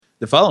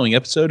The following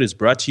episode is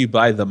brought to you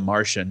by The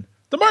Martian.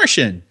 The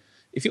Martian!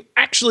 If you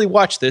actually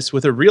watch this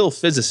with a real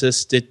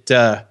physicist,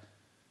 yeah.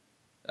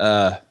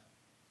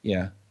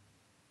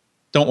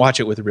 Don't watch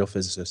it with a real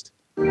physicist.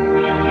 If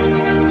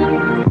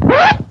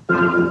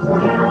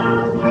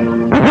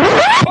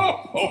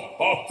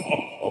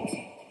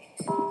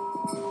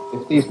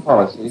these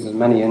policies, in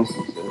many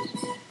instances,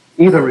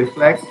 either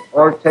reflect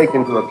or take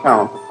into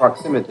account the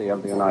proximity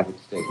of the United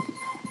States.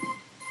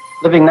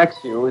 Living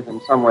next to you is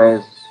in some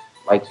ways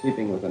like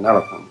sleeping with an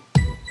elephant.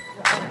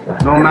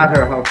 No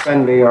matter how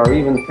friendly or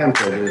even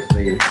tempered is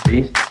the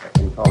beast, if I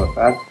can call it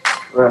that,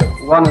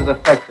 one is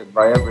affected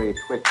by every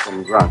twitch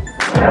and grunt.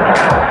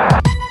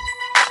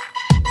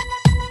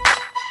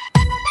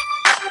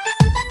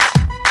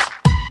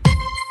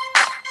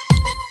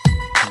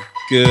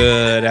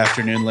 Good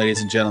afternoon,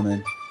 ladies and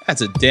gentlemen. That's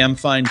a damn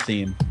fine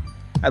theme.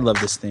 I love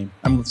this theme.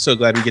 I'm so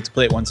glad we get to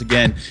play it once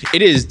again.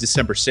 It is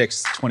December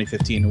 6th,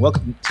 2015, and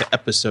welcome to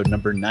episode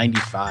number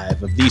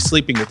 95 of the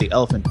Sleeping with the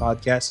Elephant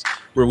podcast,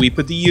 where we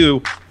put the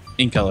U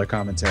in color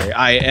commentary.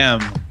 I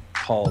am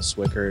Paul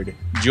Swickard.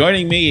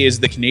 Joining me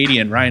is the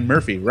Canadian Ryan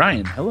Murphy.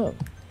 Ryan, hello.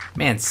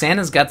 Man,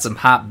 Santa's got some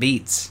hot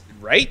beats.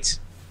 Right?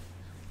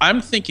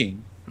 I'm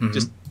thinking,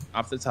 just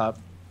off the top,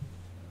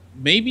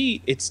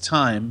 maybe it's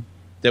time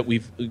that we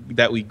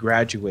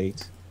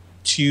graduate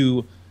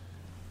to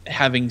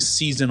having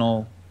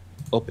seasonal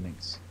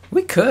openings.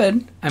 We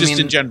could. I mean,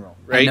 in general,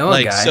 right? I know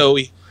a guy.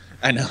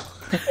 I know.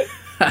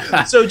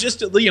 So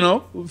just,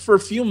 for a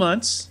few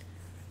months,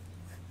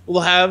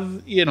 we'll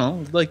have,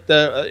 like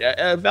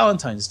the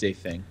Valentine's Day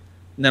thing.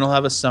 And then we'll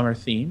have a summer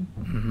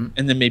theme.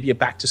 And then maybe a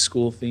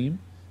back-to-school theme.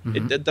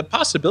 The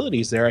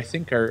possibilities there, I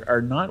think,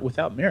 are not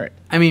without merit.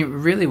 I mean,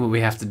 really what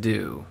we have to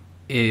do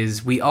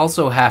is we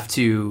also have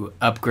to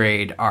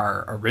upgrade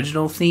our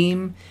original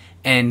theme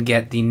and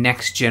get the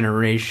next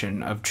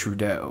generation of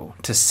Trudeau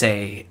to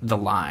say the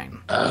line.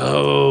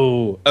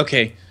 Oh,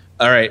 okay.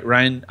 All right,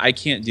 Ryan, I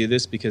can't do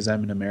this because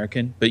I'm an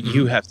American, but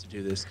you have to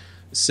do this.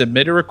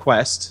 Submit a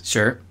request.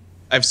 Sure.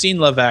 I've seen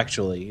Love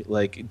Actually.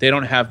 Like, they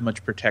don't have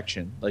much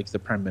protection, like the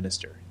Prime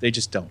Minister. They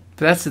just don't.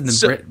 But that's in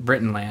the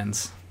Britain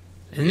lands,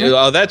 isn't it?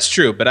 Oh, that's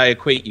true, but I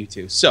equate you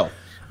to. So,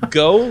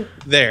 go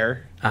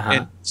there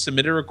and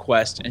submit a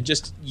request and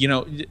just,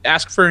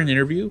 ask for an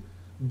interview.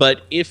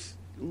 But if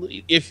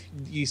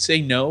you say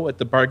no at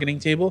the bargaining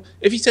table,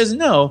 if he says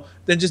no,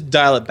 then just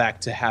dial it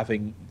back to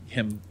having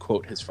him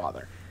quote his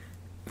father.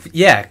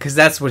 Yeah, because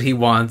that's what he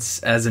wants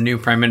as a new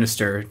prime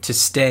minister, to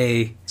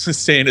stay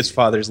in his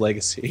father's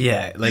legacy.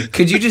 Yeah, like,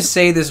 could you just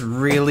say this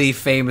really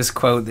famous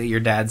quote that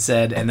your dad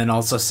said, and then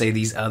also say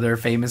these other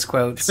famous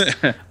quotes?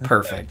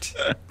 Perfect.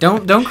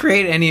 Don't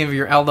create any of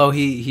your. Although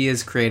he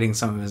is creating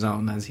some of his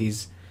own, as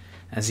he's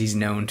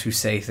known to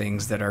say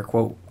things that are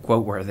quote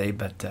worthy,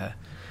 but.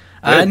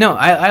 No,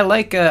 I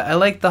like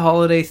the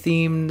holiday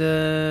themed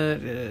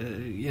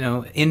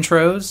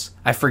intros.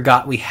 I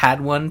forgot we had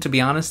one, to be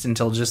honest,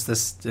 until just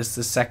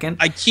this second.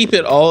 I keep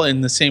it all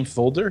in the same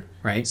folder,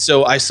 right?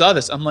 So I saw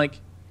this. I'm like,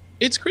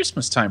 it's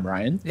Christmas time,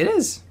 Ryan. It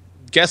is.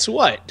 Guess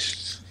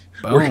what?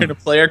 Boom. We're gonna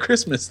play our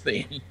Christmas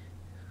theme.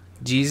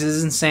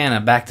 Jesus and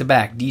Santa back to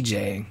back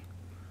DJing.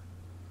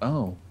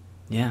 Oh,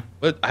 yeah.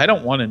 But I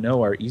don't want to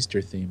know our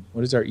Easter theme.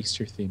 What does our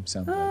Easter theme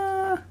sound like?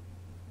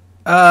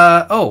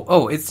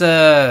 It's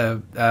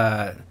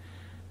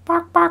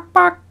bark, bark, bark,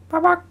 bark,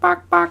 bark,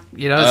 bark, bark.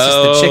 It's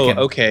just the chicken.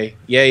 Okay.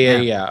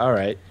 Yeah. All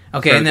right.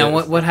 Okay, and then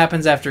what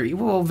happens after?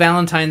 Well,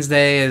 Valentine's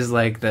Day is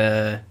like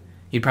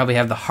you'd probably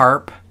have the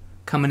harp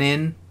coming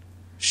in.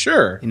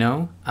 Sure.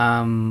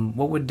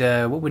 What would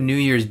New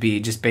Year's be?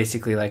 Just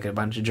basically like a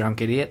bunch of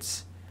drunk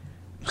idiots.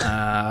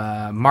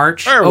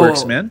 March.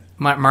 Fireworks, man.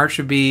 March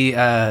would be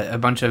a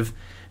bunch of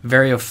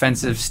very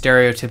offensive,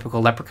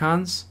 stereotypical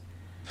leprechauns.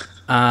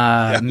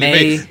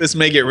 May this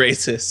may get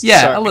racist.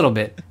 Yeah, Sorry. a little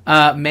bit.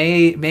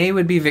 May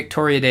would be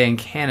Victoria Day in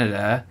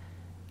Canada,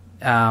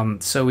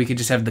 so we could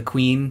just have the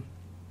Queen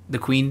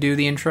do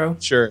the intro.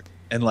 Sure,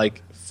 and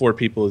like 4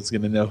 people is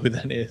going to know who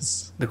that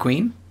is. The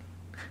Queen?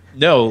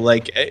 No,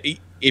 like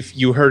if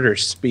you heard her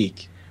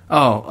speak.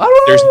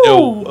 Oh, there's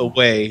no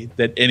way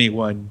that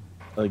anyone.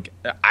 Like,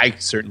 I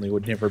certainly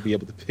would never be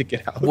able to pick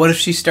it out. What if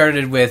she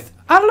started with,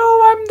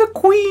 "Hello, I'm the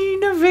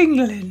Queen of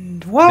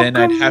England. Welcome."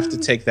 Then I'd have to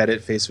take that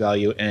at face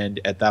value, and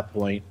at that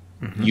point,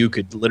 you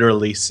could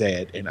literally say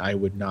it, and I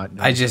would not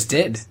know. I just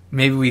did.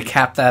 Maybe we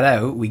cap that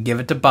out. We give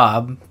it to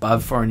Bob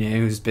Fournier,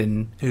 who's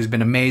been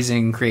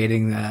amazing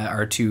creating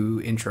our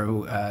 2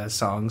 intro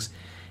songs,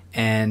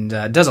 and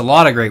does a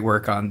lot of great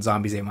work on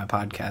Zombies Ate My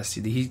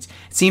Podcast. It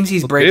seems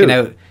he's breaking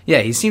out.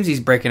 Yeah, he seems he's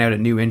breaking out a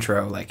new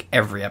intro like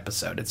every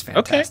episode. It's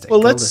fantastic. Okay,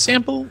 well let's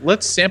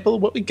sample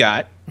what we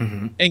got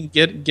and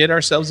get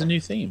ourselves a new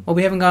theme. Well,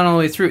 we haven't gone all the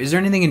way through. Is there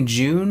anything in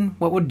June?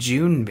 What would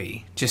June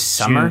be? Just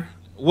summer? June.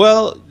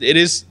 Well, it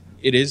is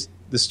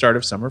the start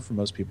of summer for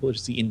most people.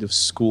 It's the end of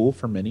school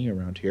for many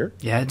around here.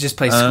 Yeah, just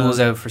play schools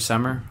out for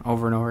summer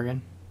over and over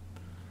again.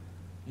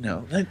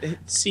 No,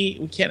 see,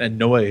 we can't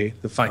annoy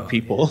the fine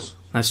people. Yeah.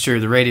 That's true.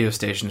 The radio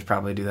stations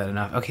probably do that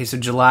enough. Okay, so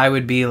July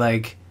would be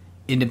like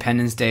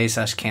Independence Day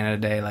 / Canada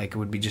Day, like it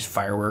would be just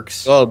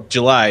fireworks. Well,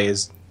 July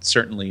is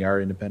certainly our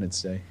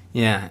Independence Day.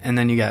 Yeah, and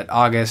then you got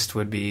August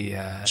would be...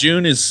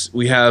 June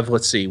we have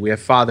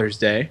Father's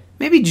Day.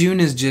 Maybe June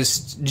is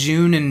just...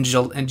 June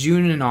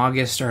and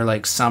August are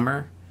like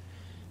summer.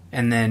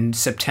 And then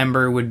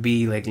September would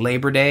be like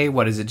Labor Day.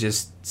 What is it?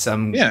 Just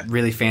some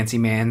really fancy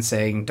man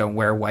saying don't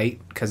wear white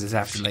because it's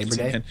after Labor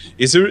Day?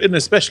 Is there an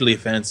especially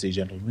fancy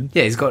gentleman?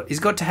 Yeah, he's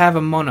got to have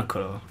a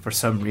monocle for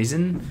some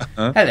reason.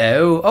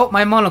 Hello. Oh,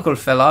 my monocle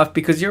fell off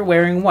because you're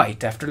wearing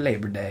white after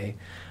Labor Day.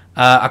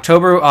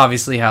 October,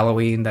 obviously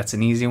Halloween. That's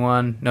an easy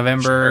one.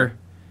 November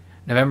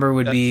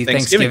would be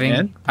Thanksgiving.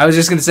 Man. I was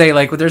just gonna say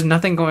there's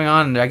nothing going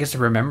on. I guess a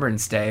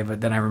Remembrance Day, but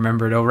then I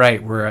remembered. Oh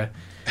right, we're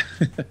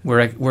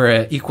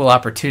a equal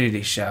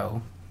opportunity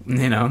show.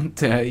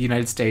 To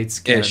United States,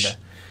 Canada,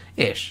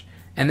 ish.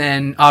 And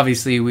then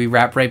obviously we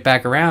wrap right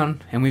back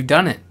around, and we've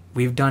done it.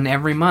 We've done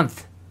every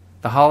month.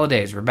 The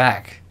holidays, we're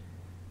back.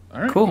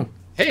 All right. Cool.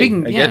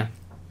 Hey,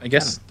 I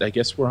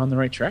guess we're on the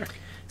right track.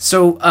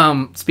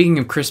 So, speaking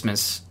of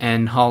Christmas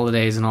and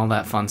holidays and all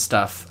that fun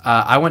stuff,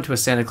 I went to a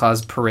Santa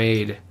Claus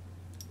Parade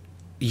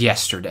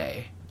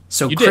yesterday.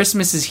 So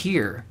Christmas is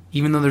here,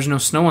 even though there's no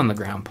snow on the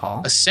ground,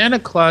 Paul. A Santa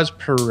Claus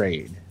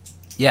Parade.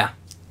 Yeah.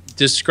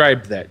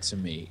 Describe that to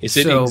me. Is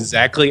it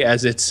exactly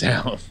as it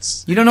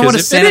sounds? You don't know what a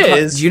Santa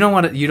Claus... You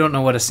don't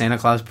know what a Santa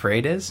Claus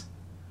Parade is?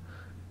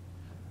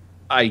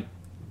 I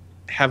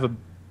have an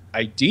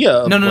idea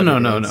of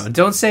No.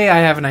 Don't say I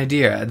have an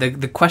idea.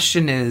 The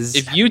question is,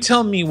 if you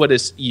tell me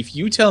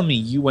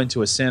you went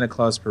to a Santa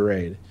Claus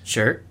Parade,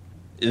 sure,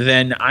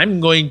 then I'm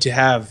going to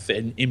have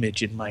an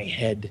image in my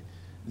head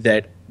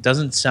that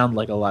doesn't sound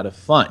like a lot of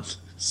fun.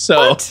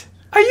 So what?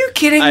 Are you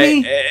kidding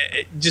me?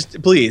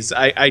 Just please,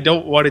 I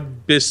don't want to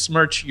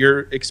besmirch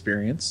your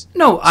experience.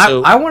 No,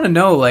 I want to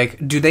know,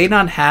 do they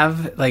not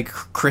have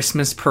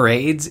Christmas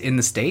parades in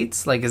the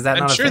States? Is that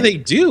not a thing? I'm sure they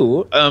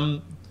do.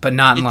 But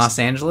not in Los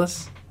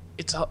Angeles?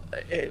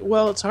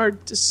 It's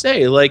hard to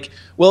say.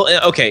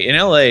 Okay, in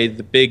LA,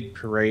 the big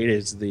parade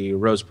is the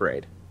Rose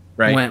Parade,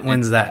 right?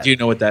 When's that? Do you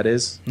know what that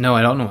is? No,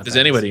 I don't know what that is. Does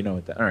anybody know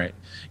what that? All right.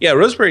 Yeah,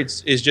 Rose Parade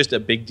is just a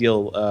big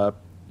deal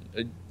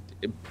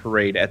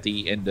parade at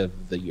the end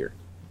of the year.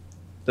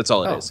 That's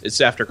all it is.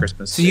 It's after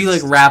Christmas. So you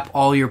wrap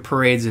all your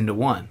parades into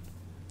one?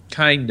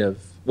 Kind of.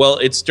 Well,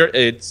 it's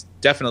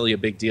definitely a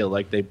big deal.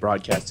 They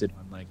broadcast it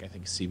on I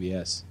think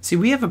CBS. See,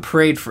 we have a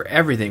parade for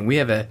everything. We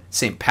have a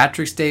St.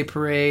 Patrick's Day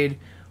parade.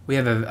 We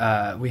have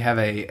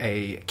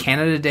a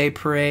Canada Day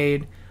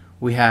parade.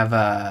 We have.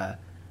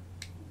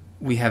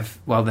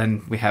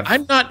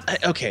 I'm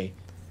not okay.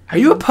 Are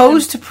you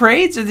opposed to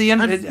parades at the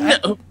end?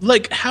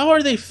 How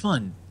are they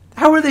fun?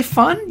 How are they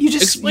fun?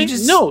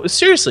 No,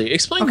 seriously,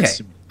 explain this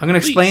to me. I'm going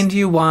to explain to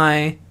you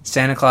why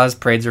Santa Claus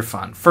parades are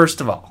fun.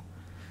 First of all,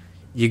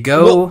 you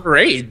go...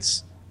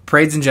 parades.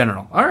 Parades in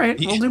general. All right,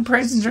 we'll do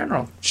parades in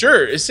general.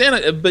 Sure,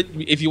 Santa. But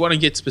if you want to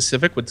get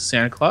specific with the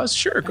Santa Claus,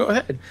 sure, go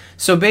ahead.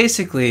 So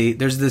basically,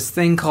 there's this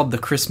thing called the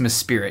Christmas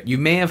spirit. You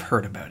may have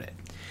heard about it.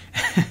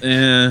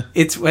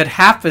 It's what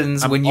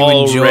happens when you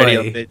enjoy... I'm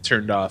already a bit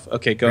turned off.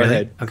 Okay, go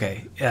ahead.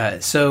 Okay,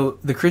 so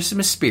the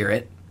Christmas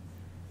spirit...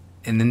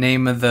 In the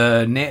name of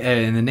the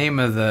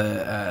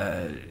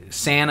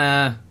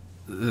Santa,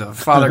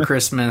 Father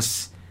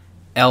Christmas,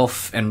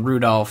 Elf, and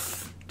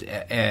Rudolph,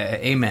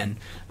 amen.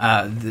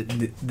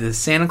 The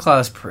Santa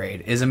Claus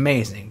Parade is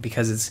amazing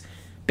because it's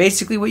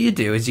basically what you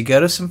do is you go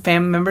to some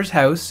family member's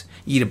house,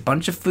 you eat a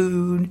bunch of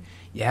food,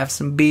 you have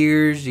some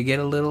beers, you get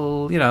a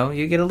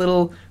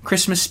little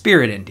Christmas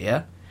spirit into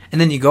you, and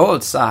then you go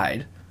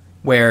outside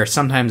where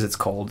sometimes it's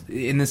cold.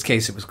 In this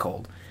case, it was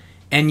cold,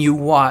 and you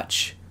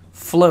watch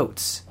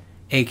floats.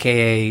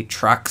 AKA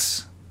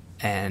trucks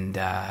and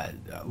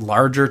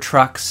larger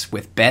trucks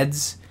with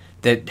beds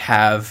that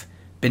have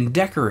been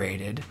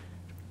decorated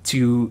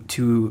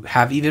to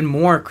have even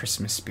more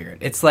Christmas spirit.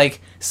 It's like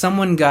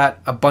someone got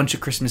a bunch of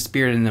Christmas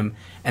spirit in them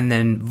and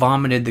then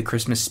vomited the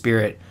Christmas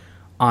spirit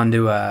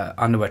onto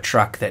a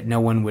truck that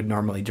no one would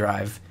normally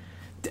drive.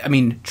 I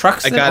mean,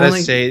 trucks. I gotta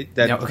say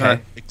that not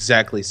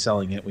exactly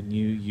selling it when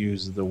you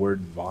use the word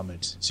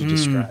vomit to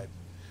describe.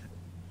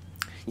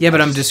 Yeah,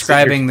 but I'm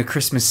describing the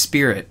Christmas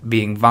spirit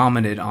being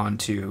vomited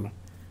onto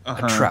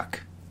a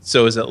truck.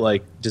 So is it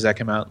does that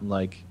come out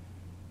in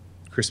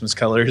Christmas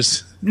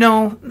colors?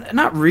 No,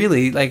 not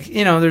really.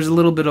 There's a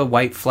little bit of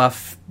white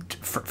fluff,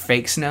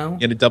 fake snow.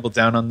 You gonna double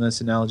down on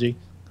this analogy?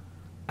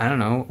 I don't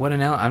know what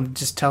analogy. I'm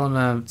just telling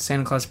a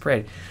Santa Claus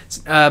parade.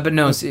 But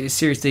no,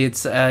 seriously,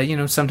 it's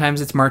sometimes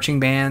it's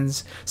marching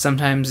bands,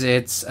 sometimes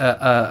it's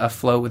a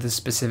float with a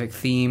specific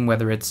theme,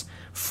 whether it's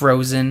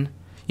Frozen.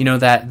 You know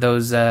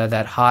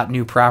that hot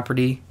new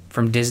property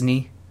from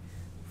Disney,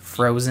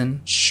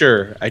 Frozen?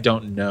 Sure. I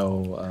don't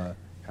know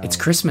how it's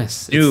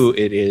Christmas. New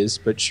it is,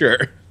 but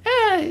sure.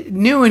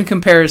 New in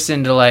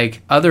comparison to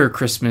other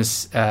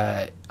Christmas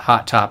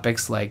hot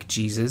topics like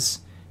Jesus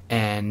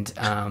and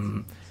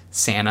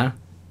Santa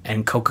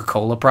and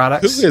Coca-Cola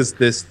products. Who is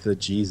this the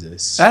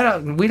Jesus? I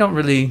don't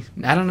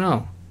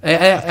know.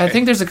 I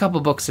think there's a couple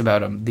books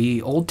about him.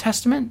 The Old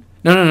Testament,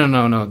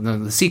 No.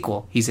 The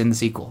sequel. He's in the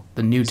sequel,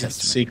 the New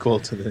Testament. Sequel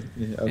to the.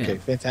 Okay,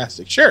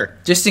 fantastic. Sure.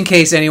 Just in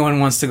case anyone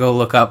wants to go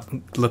look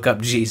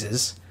up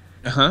Jesus.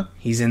 Uh-huh.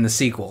 He's in the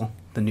sequel,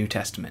 the New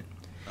Testament.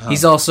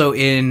 He's also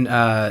in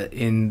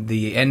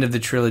the end of the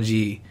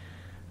trilogy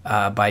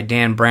by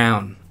Dan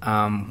Brown.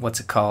 What's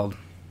it called?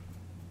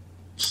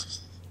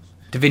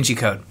 Da Vinci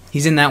Code.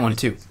 He's in that one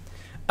too.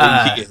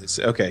 He is.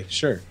 Okay,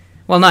 sure.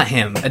 Well, not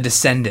him. A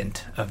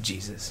descendant of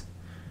Jesus.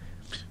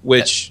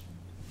 Which,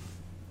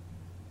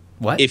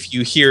 what? if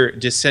you hear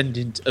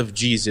descendant of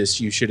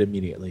Jesus, you should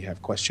immediately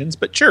have questions.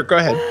 But sure, go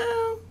ahead.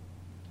 Well,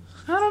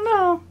 I don't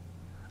know.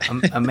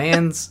 A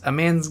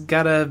man's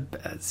gotta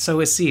sow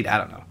his seed. I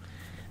don't know.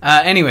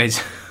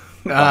 Anyways,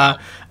 I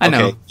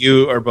know. Okay,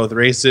 you are both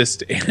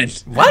racist and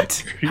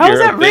what? How is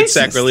that a bit racist?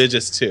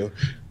 sacrilegious too.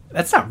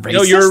 That's not racist.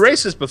 No, you were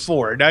racist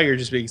before. Now you're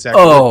just being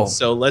sacrilegious. Oh.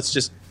 So let's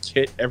just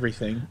hit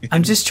everything.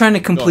 I'm just trying to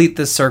complete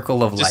the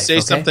circle of life. Just say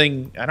okay?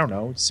 something. I don't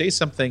know. Say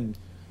something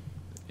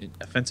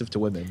offensive to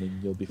women,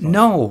 and you'll be fine.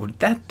 No,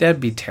 that'd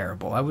be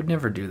terrible. I would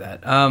never do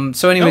that.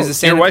 So,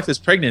 anyways, your wife is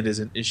pregnant,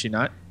 is she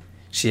not?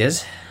 She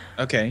is.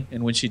 Okay,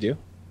 and when'd she do?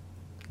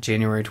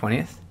 January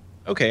 20th.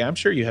 Okay, I'm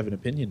sure you have an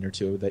opinion or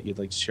two that you'd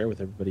like to share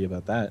with everybody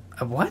about that.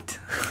 What?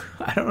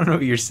 I don't know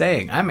what you're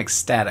saying. I'm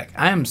ecstatic.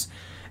 I'm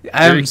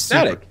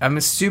ecstatic.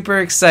 I'm super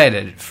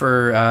excited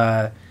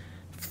for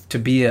to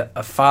be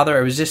a father.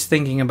 I was just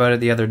thinking about it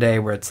the other day,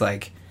 where it's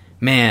like,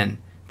 man,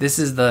 this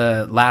is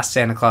the last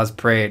Santa Claus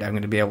Parade I'm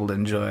going to be able to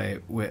enjoy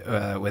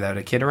without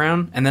a kid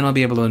around, and then I'll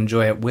be able to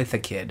enjoy it with a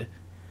kid.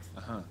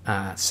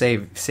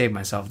 Save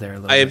myself there a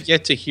little. I bit. have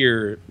yet to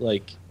hear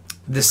like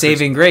the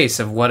saving grace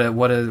of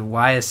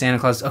why is Santa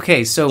Claus.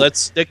 Okay, so let's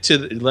stick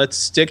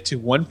to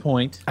one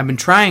point. I've been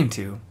trying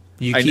to.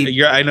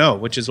 I know,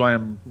 which is why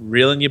I'm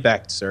reeling you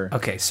back, sir.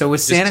 Okay, so with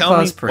Just Santa tell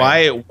Claus me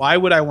Parade, why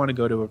would I want to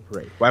go to a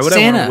parade? Why would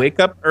I want to wake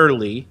up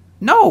early?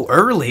 No,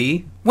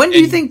 early. When do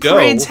you think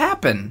parades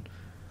happen?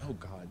 Oh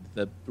God,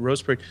 the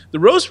Rose Parade. The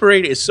Rose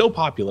Parade is so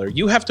popular.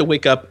 You have to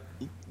wake up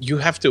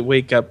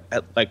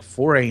at like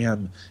 4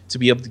 a.m. to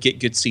be able to get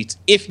good seats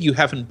if you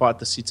haven't bought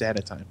the seats ahead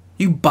of time.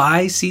 You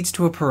buy seats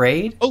to a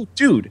parade? Oh,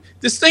 dude,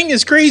 this thing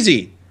is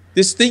crazy.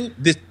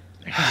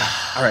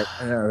 All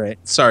right.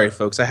 Sorry,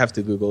 folks. I have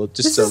to Google it.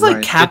 This is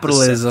like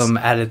capitalism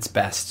at its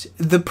best.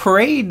 The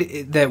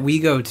parade that we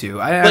go to.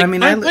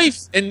 My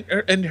wife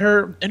and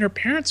her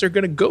parents are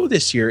going to go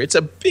this year. It's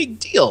a big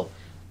deal.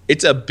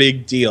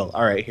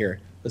 All right,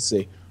 here. Let's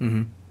see.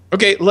 Mm-hmm.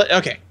 Okay.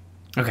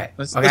 Okay.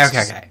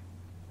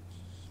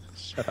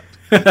 Shut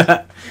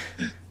up.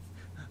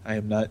 I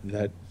am not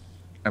that.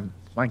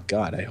 My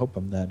God, I hope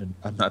I'm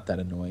not that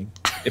annoying.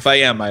 If I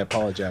am, I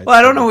apologize. Well,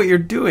 I don't know what you're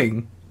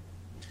doing.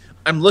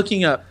 I'm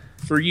looking up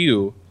for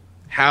you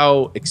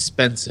how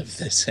expensive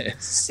this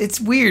is.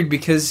 It's weird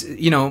because,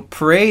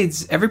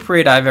 parades, every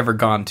parade I've ever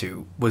gone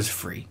to was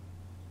free.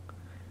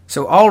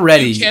 So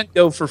already... You can't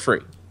go for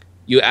free.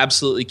 You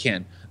absolutely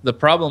can. The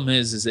problem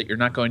is that you're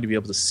not going to be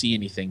able to see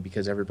anything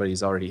because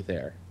everybody's already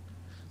there.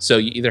 So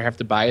you either have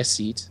to buy a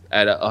seat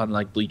on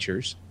like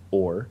bleachers,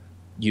 or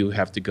you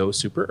have to go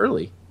super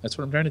early. That's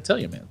what I'm trying to tell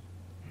you,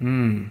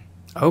 man.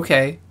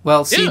 Okay.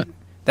 Well, see,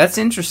 that's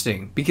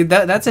interesting because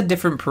that's a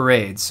different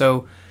parade.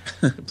 So,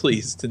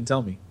 please, then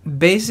tell me.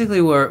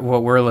 Basically, what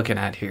we're looking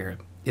at here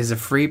is a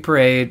free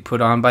parade put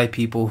on by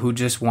people who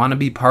just want to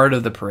be part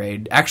of the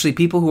parade. Actually,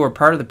 people who are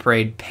part of the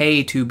parade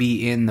pay to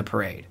be in the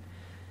parade.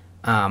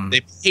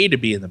 They pay to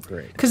be in the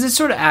parade because it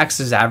sort of acts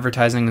as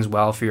advertising as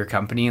well for your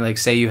company. Like,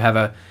 say you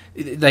have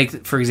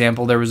for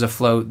example, there was a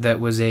float that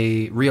was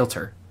a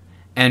realtor,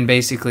 and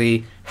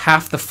basically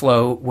half the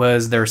float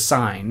was their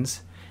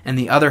signs, and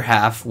the other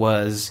half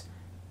was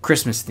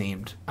Christmas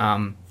themed.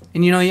 And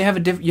you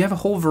have a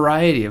whole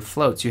variety of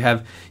floats. You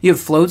have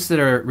floats that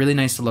are really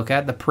nice to look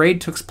at. The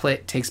parade takes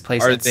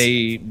place. Are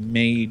they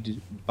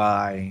made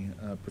by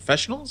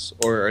professionals,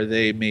 or are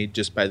they made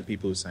just by the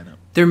people who sign up?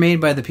 They're made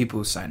by the people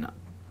who sign up.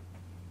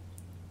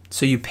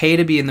 So you pay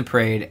to be in the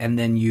parade, and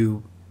then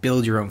you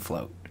build your own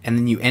float, and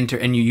then you enter,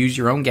 and you use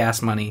your own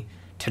gas money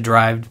to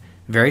drive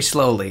very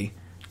slowly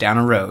down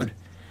a road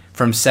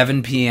from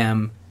 7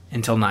 p.m.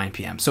 until 9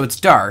 p.m. So it's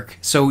dark,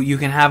 so you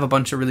can have a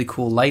bunch of really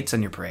cool lights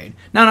on your parade.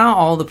 Now, not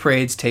all the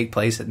parades take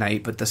place at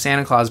night, but the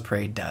Santa Claus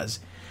Parade does.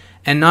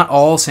 And not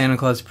all Santa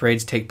Claus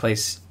parades take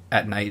place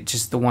at night,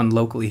 just the one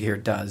locally here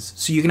does.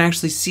 So you can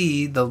actually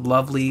see the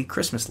lovely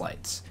Christmas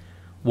lights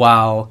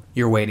while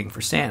you're waiting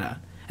for Santa.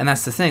 And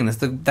that's the thing.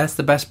 That's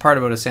the best part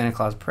about a Santa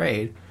Claus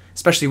parade,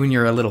 especially when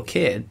you're a little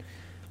kid,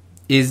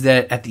 is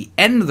that at the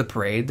end of the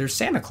parade, there's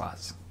Santa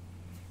Claus.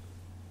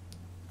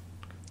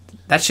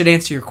 That should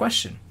answer your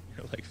question.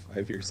 You're like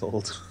 5 years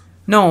old.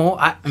 No,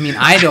 I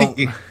don't.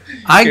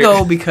 I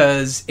go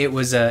because it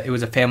was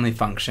a family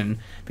function,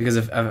 because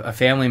a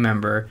family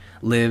member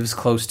lives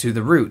close to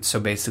the route. So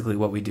basically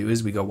what we do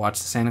is we go watch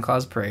the Santa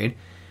Claus Parade.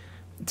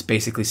 It's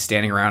basically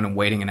standing around and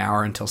waiting an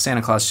hour until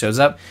Santa Claus shows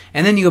up.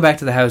 And then you go back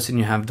to the house and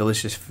you have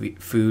delicious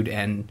food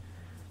and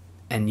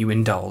you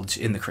indulge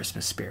in the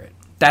Christmas spirit.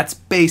 That's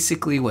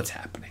basically what's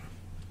happening.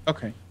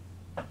 Okay.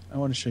 I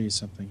want to show you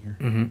something here.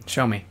 Mm-hmm.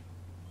 Show me.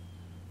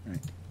 Right.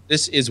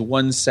 This is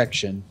one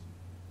section.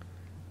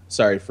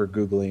 Sorry for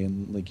Googling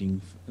and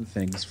linking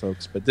things,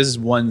 folks, but this is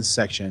one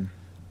section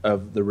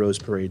of the Rose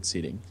Parade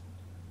seating,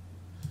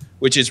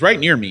 which is right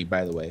near me,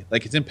 by the way.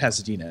 Like, it's in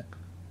Pasadena.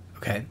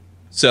 Okay.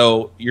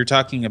 So you're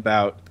talking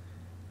about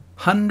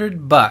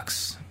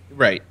 $100.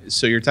 right.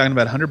 So you're talking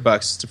about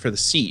 $100 for the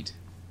seat.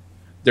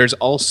 There's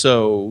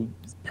also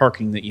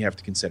parking that you have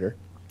to consider,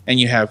 and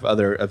you have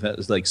other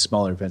events, like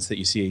smaller events that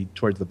you see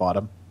towards the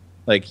bottom.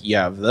 Like you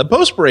have the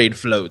post parade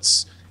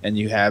floats, and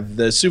you have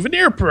the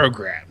souvenir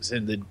programs,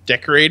 and the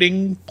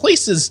decorating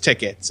places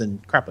tickets,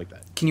 and crap like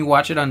that. Can you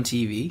watch it on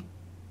TV?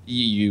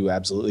 You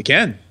absolutely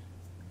can.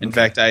 In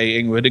fact,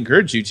 I would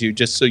encourage you to,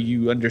 just so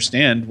you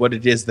understand what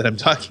it is that I'm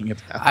talking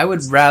about. I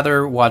would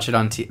rather watch it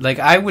on TV. Like,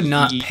 I would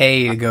not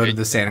pay to go to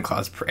the Santa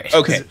Claus Parade.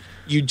 Okay,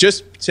 you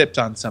just tipped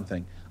on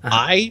something.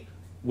 I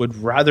would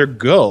rather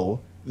go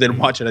than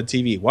watch it on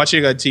TV.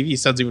 Watching it on TV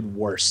sounds even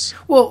worse.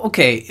 Well,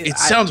 okay. It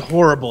sounds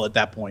horrible at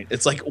that point.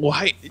 It's like,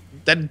 why?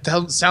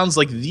 That sounds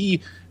like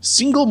the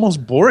single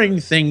most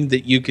boring thing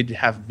that you could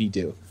have me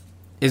do.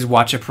 Is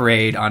watch a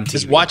parade on TV.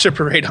 Just watch a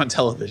parade on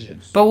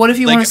television. But what if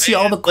you want to see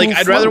all the cool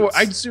floats?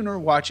 I'd sooner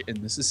watch, and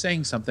this is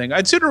saying something,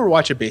 I'd sooner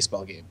watch a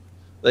baseball game.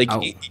 Like,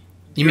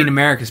 you mean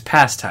America's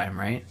pastime,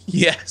 right?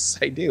 Yes,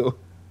 I do.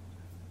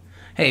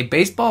 Hey,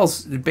 baseball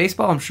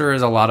I'm sure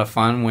is a lot of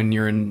fun when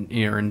you're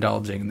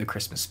indulging in the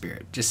Christmas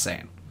spirit. Just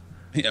saying.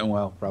 Yeah,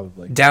 well,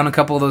 probably. Down a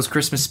couple of those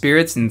Christmas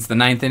spirits, and it's the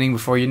 9th inning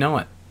before you know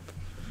it.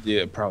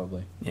 Yeah,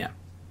 probably. Yeah.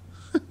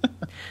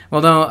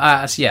 Well,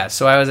 no, yeah,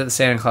 so I was at the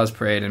Santa Claus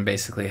Parade, and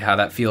basically how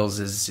that feels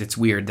is it's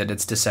weird that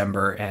it's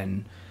December,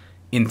 and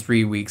in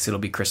 3 weeks it'll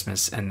be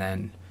Christmas, and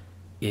then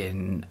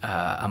in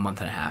a month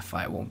and a half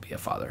I won't be a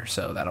father,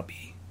 so that'll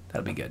be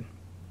good.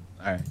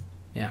 All right.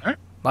 Yeah. All right.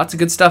 Lots of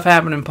good stuff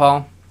happening,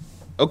 Paul.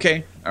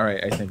 Okay. All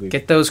right, I think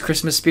Get those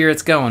Christmas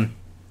spirits going.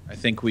 I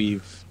think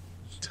we've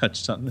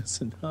touched on this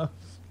enough.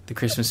 The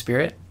Christmas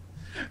spirit?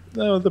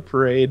 No, the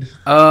parade.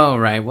 Oh,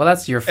 right. Well,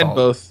 that's your fault And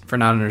both. for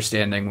not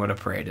understanding what a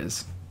parade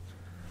is.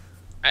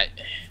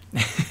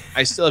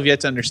 I still have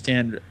yet to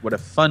understand what a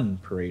fun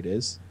parade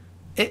is.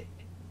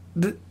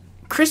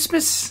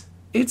 Christmas,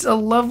 it's a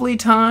lovely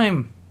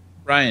time.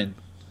 Ryan,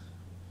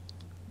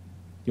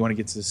 you want to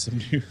get to some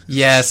news?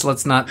 Yes,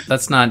 let's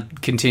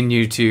not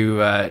continue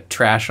to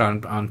trash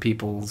on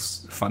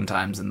people's fun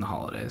times in the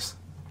holidays.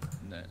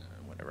 No,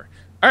 whatever.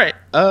 All right,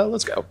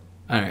 let's go.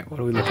 All right, what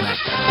are we looking at?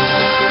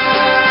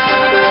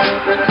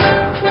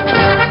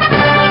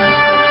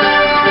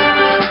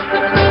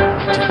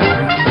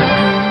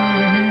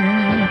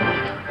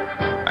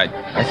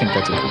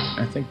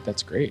 I think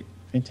that's great.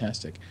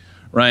 Fantastic.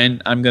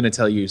 Ryan, I'm going to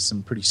tell you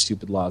some pretty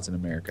stupid laws in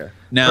America.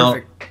 Now,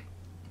 Perfect.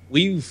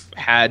 We've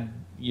had,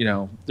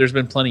 there's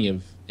been plenty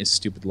of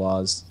stupid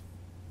laws,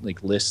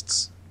 like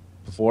lists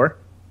before.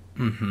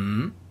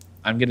 Mm-hmm.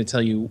 I'm going to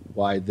tell you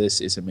why this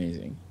is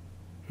amazing.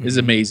 Mm-hmm. This is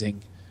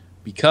amazing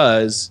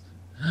because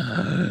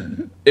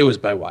it was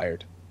by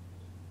Wired.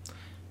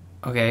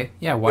 Okay,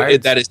 yeah,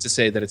 Wired. That is to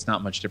say that it's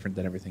not much different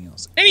than everything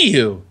else.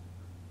 Anywho,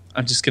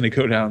 I'm just going to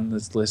go down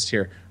this list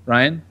here.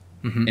 Ryan,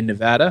 in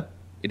Nevada,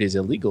 it is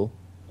illegal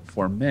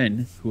for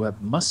men who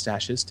have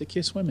mustaches to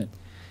kiss women.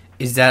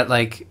 Is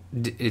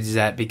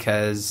that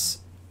because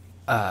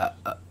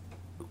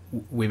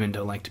women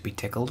don't like to be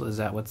tickled? Is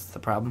that what's the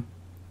problem?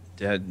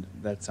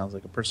 That sounds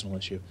like a personal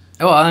issue.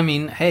 Oh, I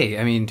mean,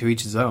 to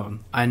each his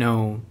own. I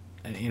know,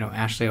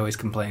 Ashley always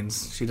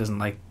complains. She doesn't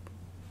like,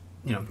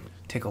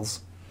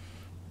 tickles.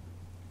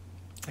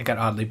 I got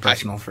oddly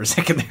personal for a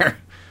second there.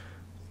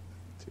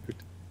 Dude.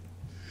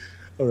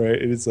 All right,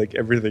 it is like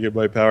everything in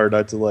my power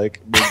not to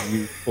make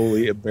you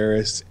fully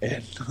embarrassed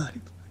and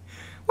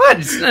what?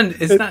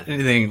 It's not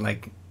anything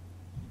like.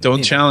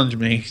 Don't challenge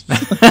me.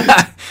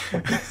 I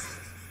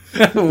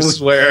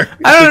swear.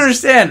 I don't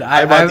understand.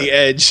 I'm on the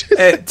edge.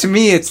 To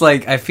me, it's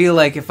like I feel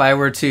like if I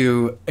were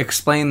to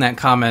explain that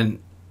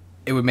comment,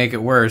 it would make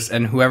it worse,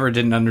 and whoever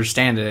didn't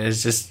understand it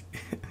is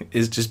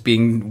just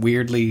being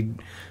weirdly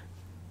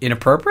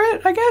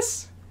inappropriate, I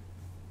guess.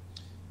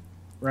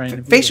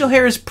 Ryan, facial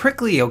hair is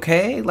prickly,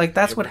 okay? Like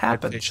that's what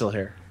happens. Facial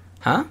hair,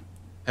 huh?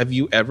 Have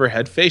you ever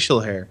had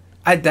facial hair?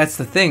 That's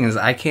the thing is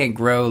I can't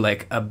grow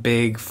like a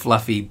big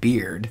fluffy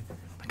beard.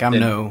 Like I'm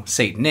no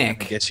Saint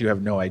Nick. I guess you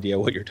have no idea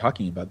what you're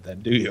talking about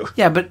then, do you?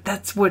 Yeah, but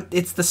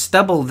it's the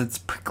stubble that's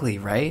prickly,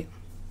 right?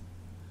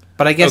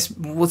 But I guess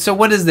so.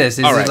 What is this?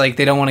 Is it like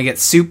they don't want to get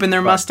soup in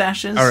their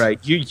mustaches? All right,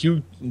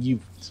 you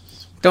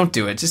don't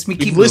do it. Just keep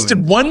moving.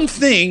 Listed one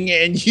thing,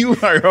 and you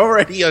are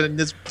already on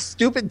this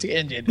stupid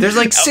tangent. There's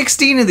like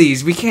 16 of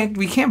these. We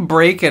can't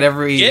break at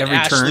every turn. Get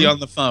Ashley on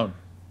the phone.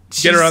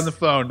 Get her on the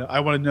phone. I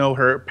want to know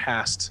her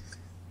past.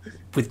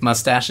 With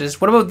mustaches.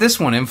 What about this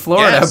one? In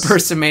Florida, a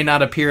person may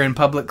not appear in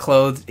public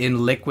clothed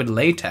in liquid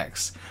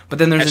latex. But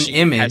then there's an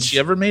image. Has she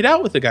ever made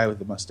out with a guy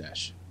with a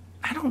mustache?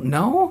 I don't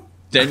know.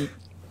 Then.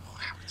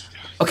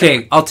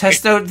 Okay, I'll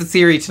test out the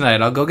theory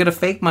tonight. I'll go get a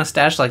fake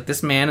mustache like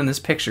this man in this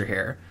picture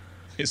here.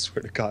 I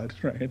swear to God,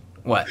 Ryan.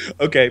 What?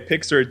 Okay,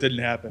 picture it didn't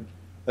happen.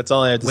 That's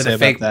all I had to say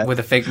about that. With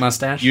a fake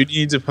mustache? You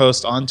need to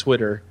post on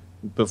Twitter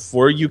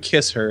before you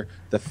kiss her,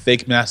 the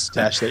fake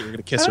mustache that you're going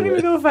to kiss I her don't with.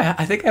 even know if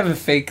I think I have a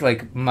fake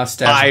like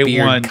mustache Buy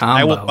beard one. combo.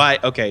 I will buy.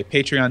 Okay,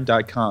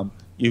 Patreon.com.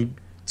 You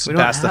We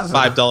don't pass the have a-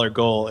 $5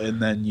 goal,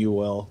 and then you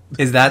will.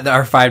 Is that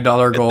our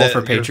 $5 goal that for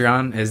you're-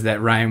 Patreon? Is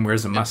that Ryan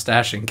wears a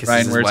mustache and kisses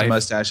Ryan his wears wife? a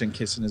mustache and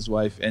kissing his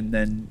wife, and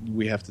then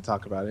we have to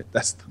talk about it.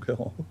 That's the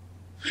goal.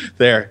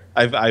 There,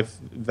 I've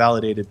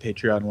validated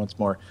Patreon once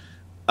more.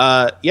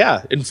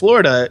 Yeah, in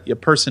Florida, a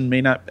person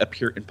may not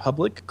appear in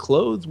public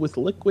clothed with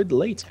liquid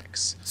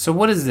latex. So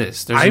what is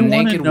this? There's I a want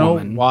to naked know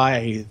woman.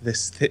 why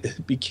this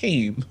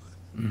became.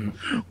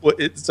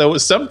 So it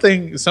was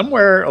something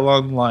somewhere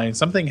along the line.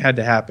 Something had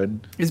to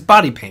happen. It's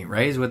body paint,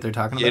 right? Is what they're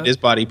talking about? It is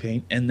body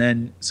paint, and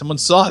then someone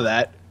saw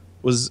that,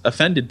 was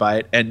offended by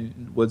it,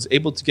 and was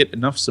able to get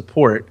enough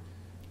support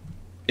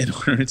in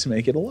order to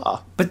make it a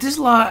law. But this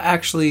law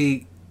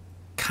actually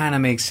kind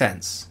of makes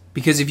sense.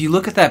 Because if you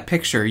look at that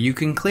picture, you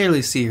can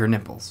clearly see her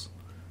nipples.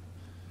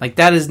 Like,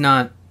 that is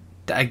not...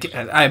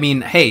 I mean,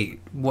 hey,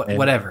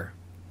 whatever.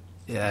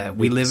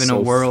 We live in a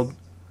world...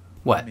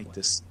 What? Make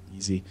this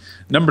easy.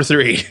 Number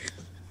 3.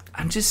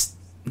 I'm just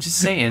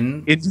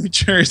saying... In New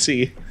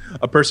Jersey,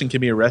 a person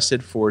can be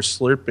arrested for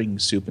slurping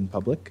soup in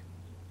public.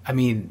 I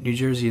mean, New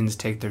Jerseyans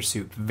take their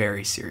soup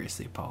very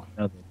seriously, Paul.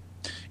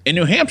 In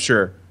New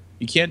Hampshire,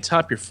 you can't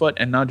tap your foot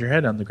and nod your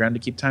head on the ground to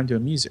keep time to a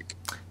music.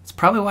 It's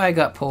probably why I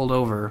got pulled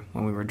over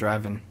when we were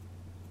driving.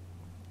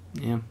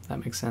 Yeah, that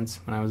makes sense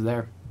when I was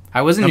there.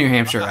 I was in New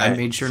Hampshire. I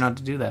made sure not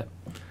to do that.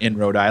 In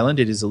Rhode Island,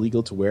 it is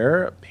illegal to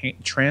wear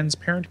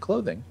transparent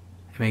clothing.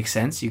 It makes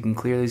sense. You can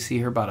clearly see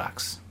her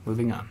buttocks.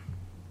 Moving on.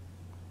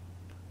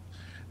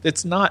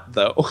 It's not,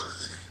 though.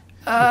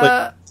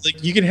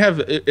 Like you can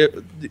have...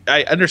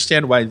 I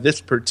understand why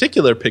this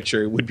particular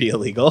picture would be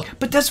illegal.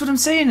 But that's what I'm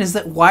saying, is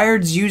that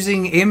Wired's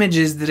using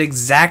images that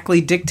exactly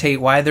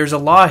dictate why there's a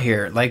law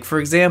here. Like, for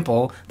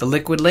example, the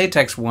liquid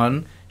latex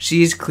one,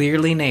 she's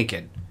clearly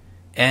naked.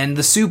 And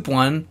the soup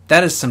one,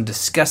 that is some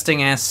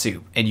disgusting-ass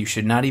soup, and you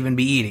should not even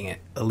be eating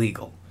it.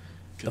 Illegal.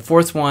 The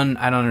fourth one,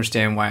 I don't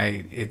understand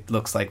why it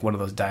looks like one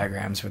of those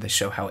diagrams where they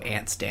show how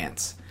ants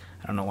dance.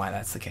 I don't know why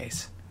that's the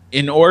case.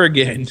 In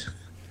Oregon,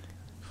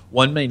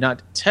 one may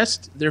not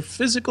test their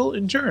physical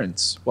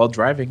endurance while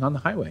driving on the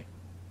highway.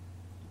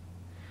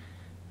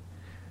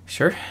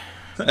 Sure.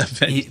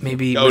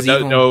 Maybe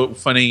no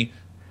funny...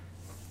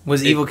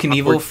 Was Evel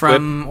Knievel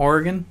from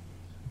Oregon?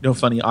 No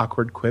funny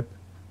awkward quip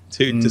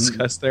to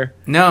discuss there?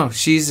 No,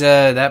 she's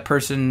that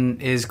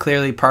person is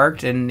clearly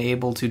parked and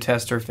able to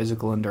test her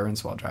physical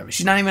endurance while driving.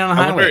 She's not even on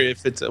the I wonder highway.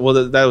 if it's...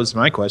 Well, that was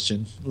my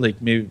question.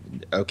 Like, maybe...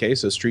 Okay,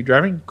 so street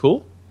driving?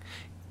 Cool.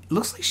 It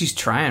looks like she's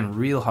trying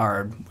real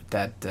hard with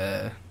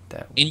that...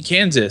 In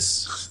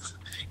Kansas,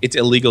 it's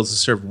illegal to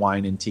serve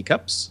wine in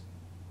teacups.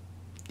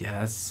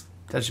 Yeah,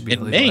 that should be In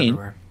illegal Maine,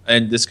 everywhere.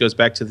 and this goes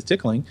back to the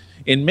tickling,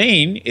 in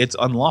Maine, it's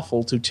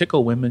unlawful to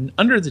tickle women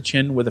under the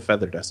chin with a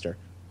feather duster.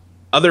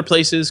 Other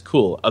places,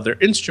 cool. Other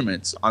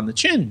instruments on the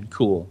chin,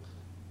 cool.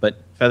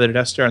 But feather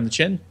duster on the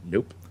chin,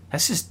 nope.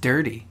 That's just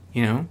dirty,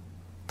 you know?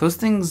 Those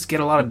things get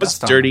a lot of It was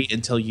dust on dirty them.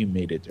 until you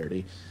made it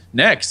dirty.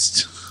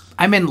 Next.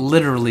 I meant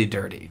literally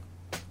dirty.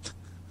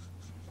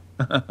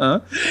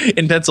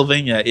 In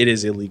Pennsylvania, it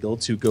is illegal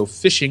to go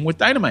fishing with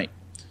dynamite.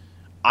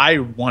 I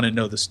want to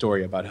know the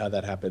story about how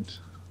that happened.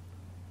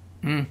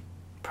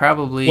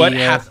 Probably... What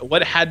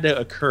had to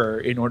occur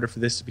in order for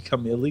this to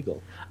become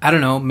illegal? I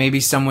don't know,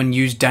 maybe someone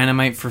used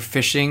dynamite for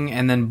fishing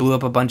and then blew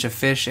up a bunch of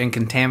fish and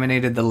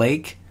contaminated the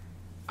lake?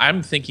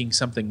 I'm thinking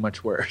something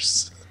much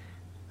worse.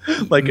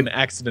 Like an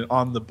accident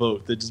on the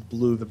boat that just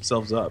blew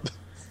themselves up.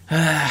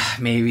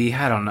 Maybe,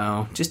 I don't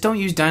know. Just don't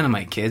use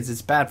dynamite, kids.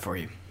 It's bad for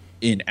you.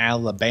 In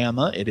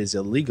Alabama, it is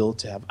illegal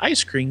to have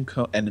ice cream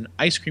and an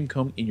ice cream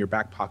cone in your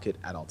back pocket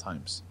at all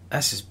times.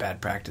 That's just bad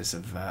practice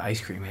of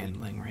ice cream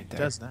handling right there.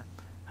 Who does that?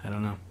 I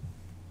don't know.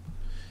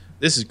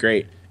 This is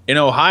great. In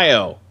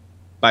Ohio,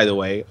 by the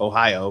way,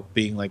 Ohio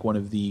being like one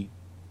of the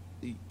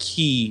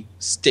key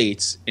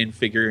states in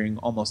figuring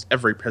almost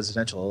every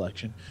presidential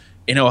election.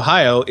 In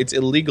Ohio, it's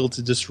illegal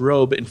to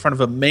disrobe in front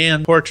of a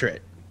man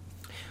portrait.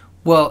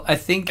 Well, I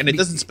think... And it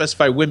doesn't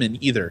specify women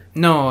either.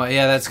 No,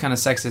 yeah, that's kind of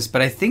sexist.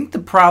 But I think the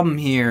problem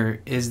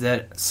here is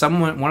that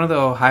one of the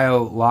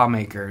Ohio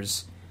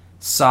lawmakers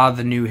saw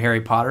the new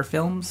Harry Potter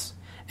films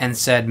and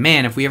said,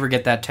 man, if we ever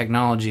get that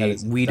technology,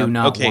 we do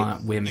not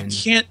want women. You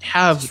can't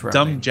have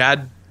disrobing.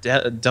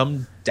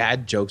 dumb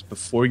dad jokes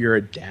before you're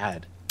a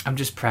dad. I'm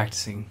just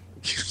practicing.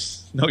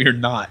 No, you're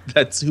not.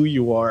 That's who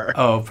you are.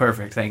 Oh,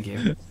 perfect. Thank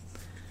you.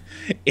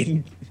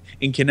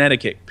 In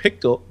Connecticut,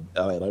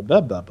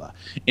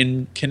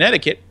 In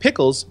Connecticut,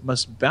 pickles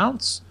must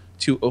bounce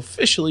to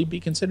officially be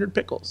considered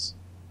pickles.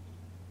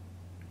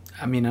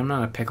 I mean, I'm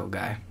not a pickle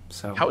guy,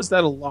 so... How is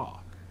that a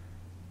law?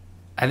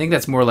 I think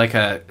that's more like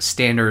a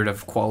standard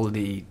of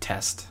quality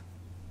test.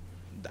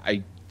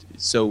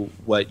 So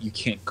what, you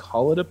can't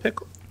call it a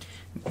pickle?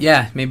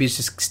 Yeah, maybe it's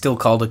just still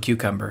called a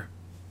cucumber.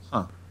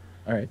 Huh.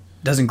 All right.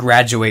 Doesn't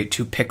graduate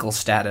to pickle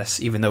status,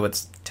 even though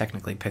it's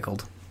technically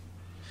pickled.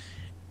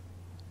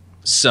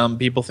 Some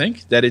people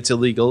think that it's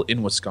illegal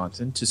in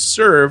Wisconsin to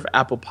serve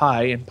apple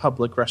pie in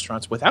public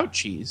restaurants without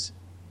cheese.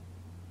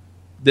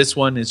 This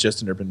one is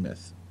just an urban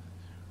myth.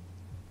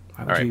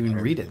 Why would you even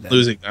read it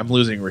then? I'm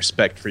losing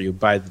respect for you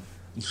by the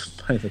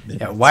minutes.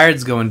 Yeah,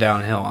 Wired's going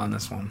downhill on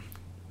this one.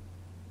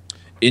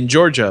 In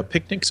Georgia,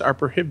 picnics are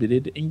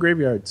prohibited in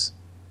graveyards.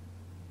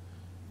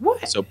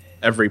 What? So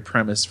every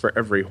premise for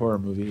every horror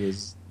movie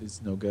is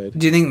no good.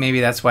 Do you think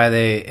maybe that's why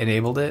they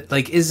enabled it?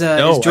 Like, is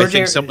No, Georgia, I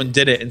think someone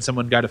did it and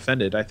someone got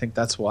offended. I think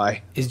that's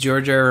why. Is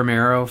Georgia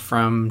Romero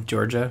from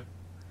Georgia?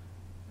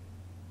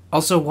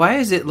 Also, why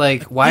is it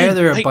like? Why are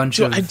there a bunch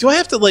of? Do I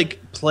have to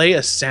like play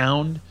a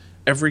sound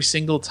every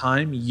single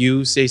time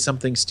you say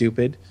something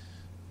stupid?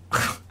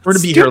 We're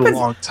gonna be here a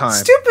long time.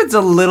 Stupid's a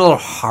little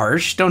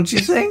harsh, don't you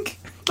think?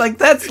 Like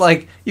that's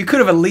like you could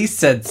have at least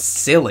said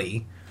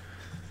silly.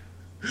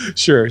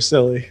 Sure,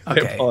 silly.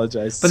 Okay. I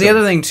apologize. But the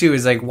other thing too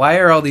is like, why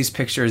are all these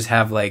pictures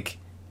have like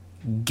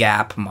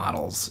Gap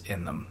models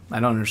in them? I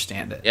don't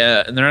understand it.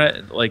 Yeah, and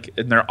they're not like,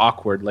 and they're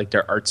awkward, like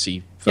they're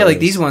artsy. Photos. Yeah, like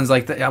these ones,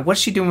 like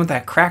what's she doing with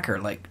that cracker?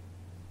 Like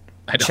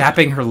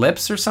chapping her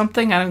lips or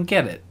something? I don't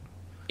get it.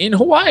 In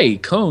Hawaii,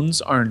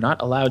 cones are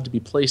not allowed to be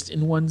placed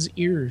in one's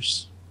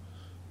ears.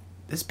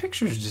 This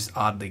picture is just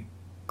oddly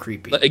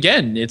creepy. But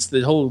again, it's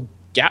the whole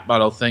Gap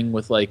model thing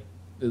with like,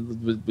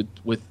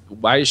 with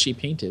why is she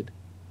painted?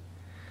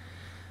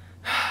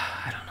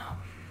 I don't know.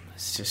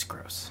 It's just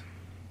gross.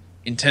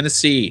 In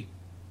Tennessee,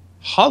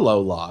 hollow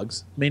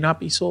logs may not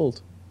be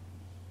sold.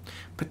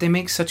 But they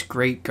make such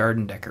great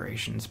garden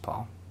decorations,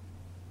 Paul.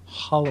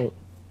 Hollow.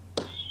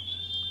 All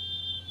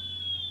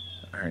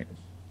right,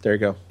 there you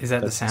go. Is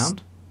that the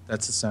sound?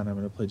 That's the sound I'm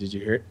going to play. Did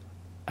you hear it?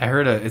 I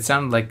heard it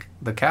sounded like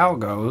the cow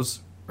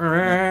goes.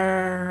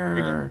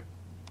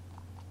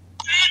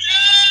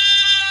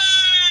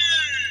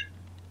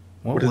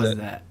 What was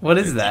that? What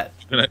is that?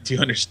 Do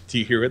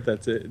you hear what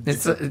that's it?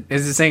 Is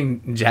it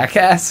saying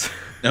jackass?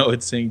 No,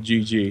 it's saying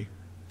GG.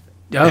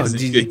 Oh,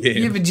 GG.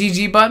 You have a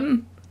GG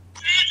button?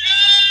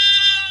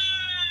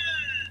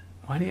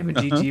 Why do you have a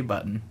GG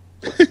button?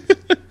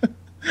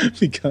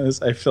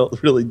 Because I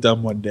felt really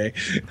dumb one day.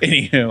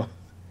 Anywho,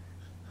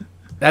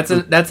 that's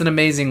an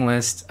amazing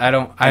list.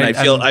 I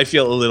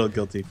feel a little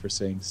guilty for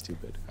saying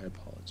stupid. I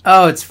apologize.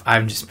 Oh,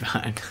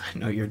 I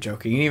know you're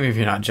joking. Even if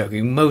you're not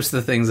joking, most of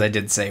the things I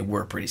did say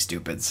were pretty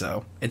stupid,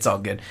 so it's all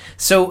good.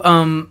 So,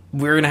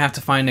 we're gonna have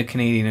to find a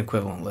Canadian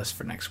equivalent list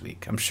for next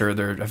week. I'm sure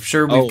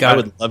we've got. I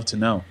would love to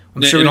know.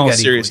 I'm sure. In all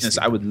seriousness,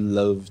 I would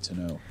love to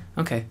know.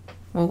 Okay,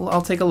 well,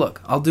 I'll take a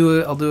look. I'll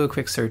do a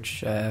quick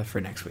search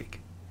for next week.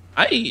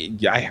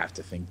 I have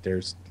to think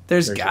there's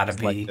gotta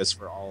be like this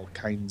for all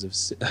kinds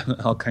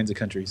of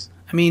countries.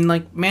 I mean,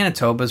 like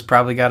Manitoba's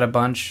probably got a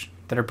bunch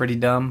that are pretty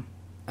dumb.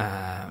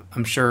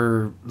 I'm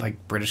sure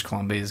like British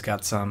Columbia's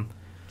got some.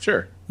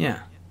 Sure. Yeah.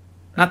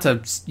 Not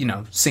to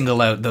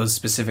single out those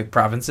specific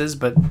provinces,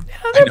 but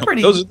they're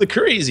pretty. Those are the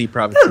crazy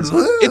provinces.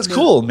 It's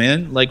cool,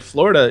 man. Like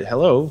Florida.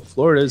 Hello,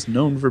 Florida is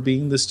known for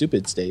being the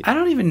stupid state. I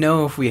don't even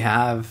know if we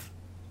have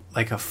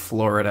like a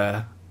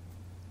Florida-esque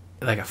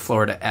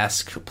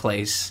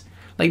place.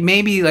 Like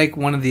maybe like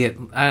one of the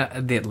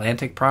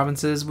Atlantic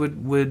provinces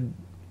would,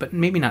 but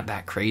maybe not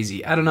that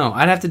crazy. I don't know.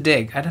 I'd have to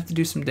dig. I'd have to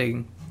do some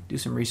digging, do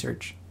some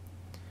research.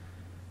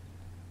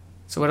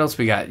 So what else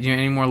we got?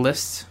 Any more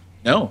lists?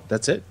 No,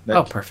 that's it.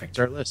 Perfect. That's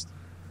our list.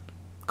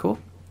 Cool.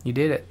 You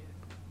did it.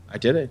 I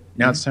did it.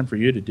 Now it's time for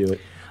you to do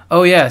it.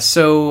 Oh, yeah.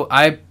 So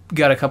I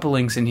got a couple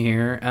links in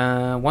here.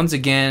 Once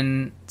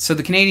again, so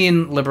the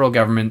Canadian Liberal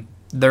government,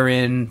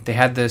 they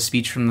had the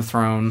speech from the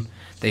throne.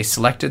 They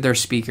selected their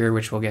speaker,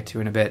 which we'll get to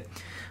in a bit.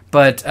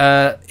 But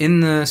in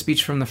the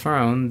speech from the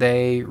throne,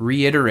 they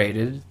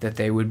reiterated that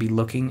they would be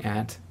looking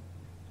at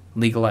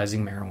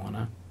legalizing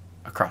marijuana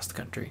across the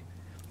country.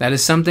 That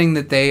is something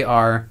that they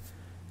are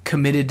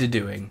committed to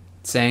doing,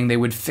 saying they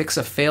would fix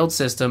a failed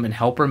system and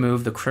help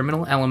remove the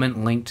criminal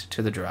element linked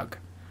to the drug.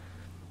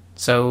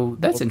 So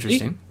that's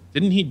interesting.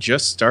 Didn't he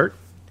just start?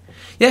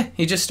 Yeah,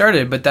 he just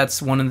started, but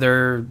that's one of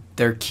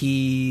their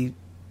key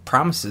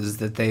promises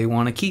that they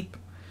want to keep.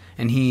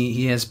 And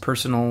he has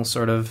personal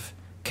sort of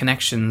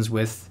connections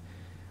with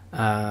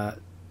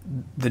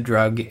the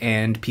drug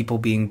and people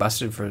being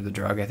busted for the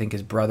drug. I think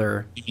his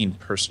brother... You mean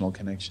personal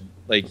connection?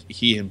 Like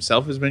he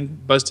himself has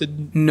been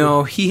busted?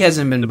 No, he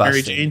hasn't been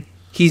busted. Mary Jane?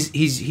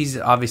 He's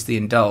obviously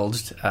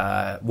indulged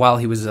while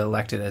he was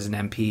elected as an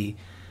MP,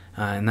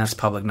 and that's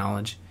public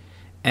knowledge.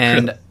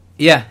 And really?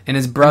 Yeah, and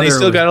his brother... And he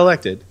still got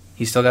elected?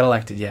 He still got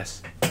elected,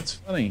 yes. That's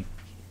funny.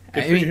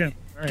 I mean,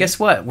 guess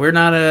what? We're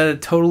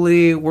not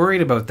totally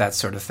worried about that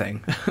sort of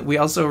thing. We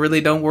also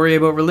really don't worry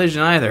about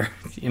religion either,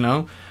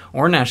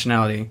 or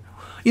nationality.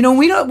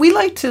 We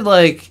like to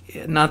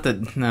not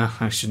that. No,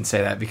 I shouldn't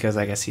say that because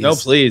I guess he's. No,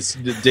 please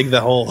dig the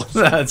hole.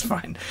 That's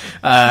fine.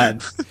 I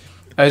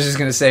was just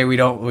gonna say we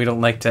don't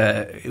like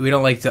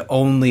to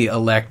only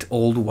elect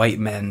old white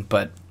men,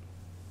 but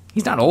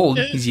he's not old.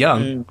 He's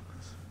young.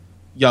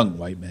 Young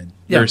white men.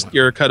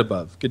 You're a cut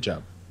above. Good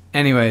job.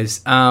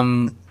 Anyways,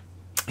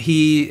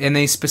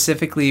 They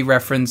specifically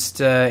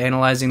referenced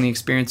analyzing the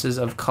experiences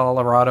of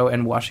Colorado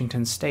and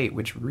Washington State,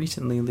 which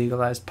recently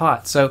legalized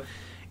pot. So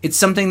it's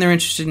something they're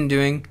interested in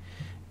doing,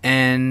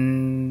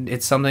 and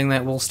it's something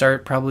that we'll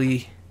start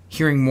probably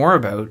hearing more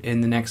about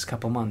in the next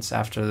couple months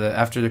after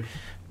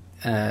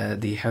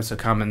the House of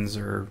Commons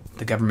or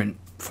the government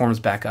forms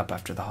back up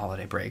after the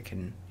holiday break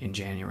in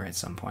January at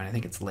some point. I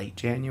think it's late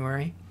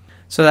January.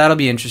 So that'll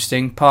be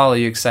interesting. Paul, are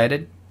you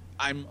excited?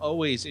 I'm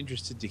always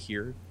interested to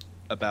hear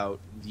about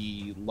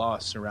the law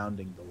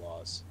surrounding the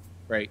laws,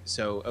 right?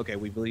 So, okay,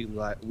 we've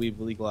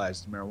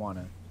legalized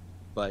marijuana,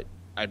 but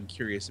I'm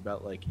curious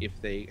about like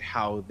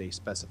how they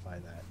specify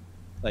that.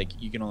 Like,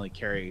 you can only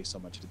carry so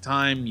much at a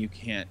time. You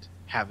can't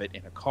have it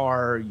in a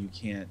car. You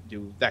can't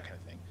do that kind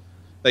of thing.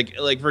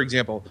 Like for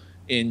example,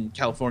 in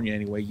California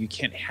anyway, you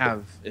can't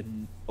have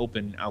an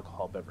open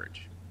alcohol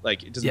beverage.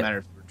 Like, it doesn't matter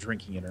if you're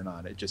drinking it or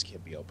not. It just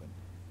can't be open.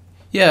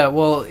 Yeah,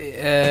 well,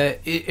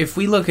 if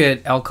we look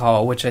at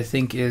alcohol, which I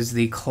think is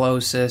the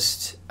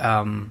closest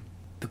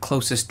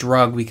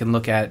drug we can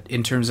look at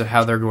in terms of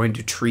how they're going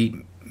to treat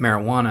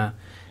marijuana,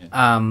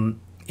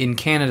 in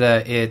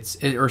Canada,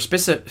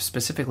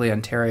 specifically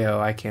Ontario.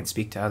 I can't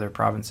speak to other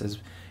provinces.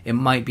 It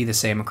might be the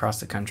same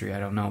across the country. I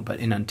don't know, but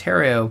in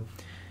Ontario,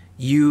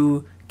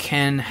 you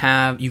can't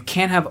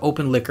have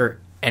open liquor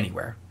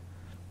anywhere.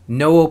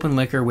 No open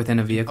liquor within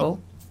a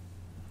vehicle.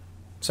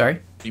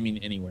 Sorry? You mean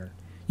anywhere?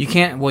 You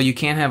can't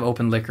have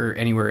open liquor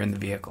anywhere in the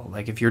vehicle.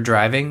 Like if you're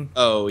driving,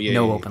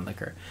 no open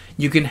liquor.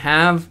 You can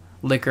have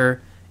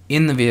liquor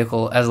in the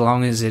vehicle as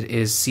long as it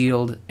is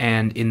sealed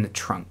and in the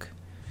trunk.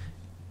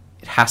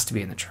 It has to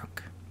be in the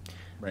trunk.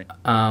 Right.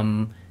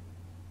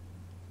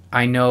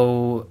 I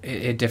know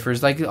it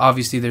differs. Like,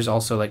 obviously there's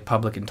also like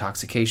public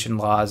intoxication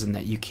laws, and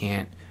that you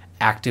can't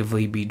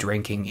actively be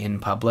drinking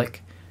in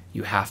public.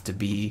 You have to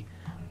be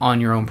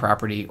on your own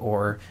property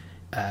or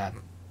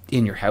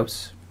in your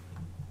house.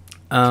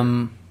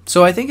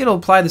 So I think it'll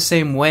apply the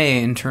same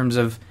way in terms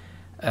of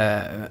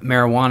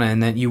marijuana,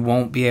 and that you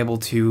won't be able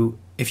to,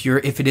 if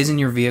it is in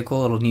your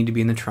vehicle, it'll need to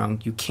be in the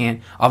trunk. You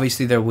can't,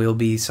 obviously there will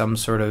be some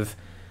sort of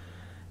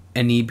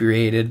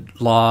inebriated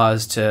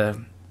laws to,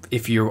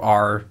 if you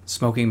are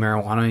smoking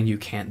marijuana, you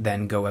can't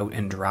then go out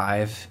and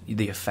drive.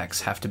 The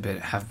effects have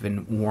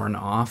been worn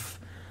off.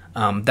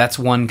 That's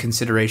one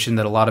consideration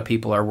that a lot of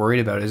people are worried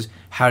about, is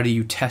how do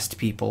you test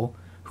people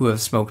who have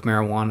smoked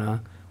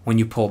marijuana when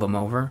you pull them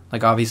over?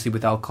 Like, obviously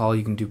with alcohol,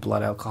 you can do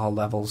blood alcohol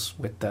levels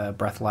with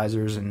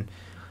breathalyzers and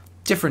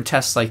different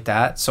tests like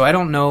that. So I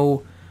don't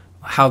know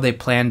how they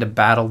plan to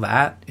battle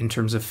that in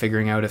terms of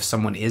figuring out if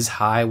someone is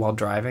high while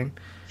driving,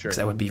 because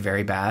that would be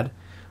very bad.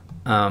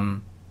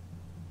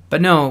 But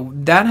no,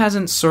 that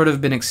hasn't sort of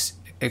been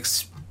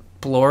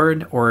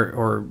explored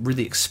or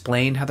really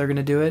explained how they're going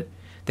to do it.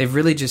 They've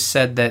really just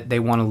said that they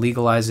want to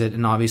legalize it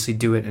and obviously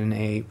do it in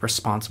a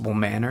responsible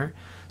manner.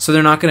 So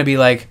they're not going to be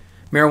like,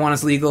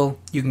 marijuana's legal,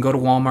 you can go to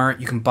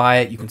Walmart, you can buy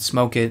it, you can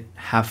smoke it,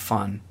 have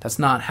fun. That's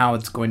not how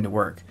it's going to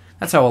work.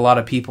 That's how a lot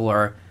of people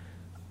are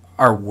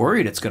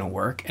worried it's going to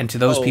work. And to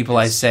those people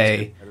I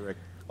say,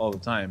 all the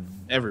time,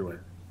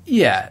 everywhere.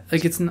 Yeah,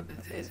 like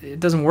it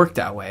doesn't work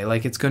that way.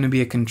 Like, it's going to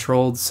be a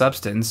controlled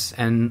substance,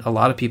 and a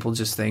lot of people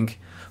just think,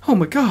 oh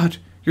my god,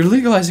 you're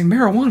legalizing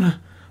marijuana.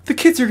 The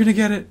kids are going to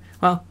get it.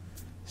 Well,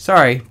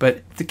 sorry, but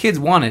if the kids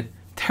want it,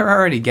 they're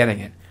already getting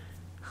it.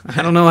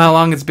 I don't know how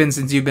long it's been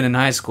since you've been in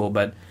high school,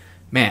 but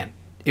man,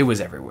 it was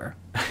everywhere.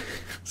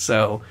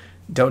 So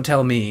don't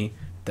tell me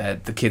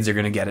that the kids are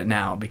going to get it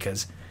now,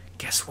 because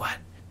guess what?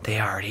 They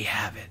already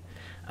have it.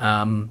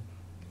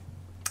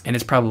 And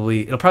it'll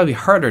probably be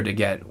harder to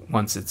get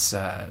once it's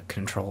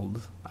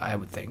controlled, I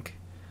would think,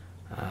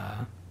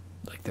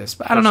 like this.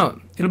 But I don't know.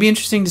 It'll be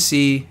interesting to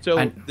see.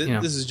 So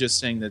this is just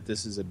saying that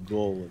this is a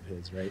goal of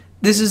his, right?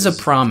 This is a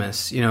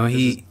promise. You know,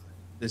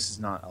 this is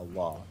not a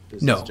law.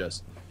 This is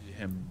just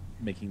him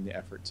making the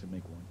effort to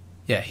make one.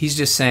 Yeah, he's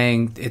just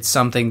saying it's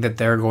something that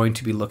they're going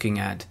to be looking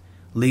at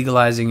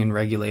legalizing and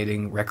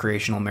regulating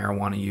recreational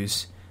marijuana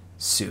use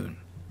soon.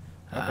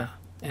 Okay.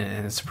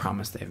 And it's a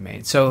promise they've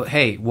made. So,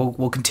 hey,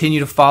 we'll continue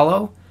to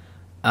follow.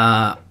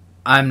 I'm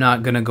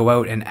not going to go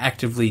out and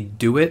actively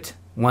do it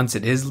once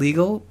it is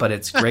legal, but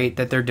it's great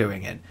that they're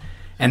doing it.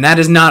 And that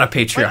is not a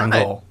Patreon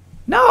goal.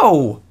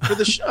 No! For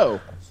the show.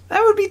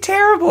 That would be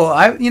terrible.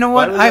 You know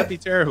what? Why would that be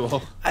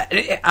terrible?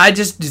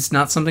 It's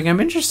not something I'm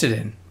interested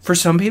in. For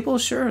some people,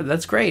 sure,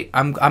 that's great.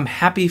 I'm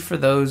happy for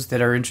those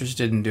that are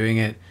interested in doing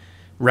it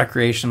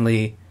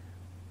recreationally,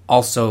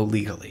 also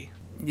legally.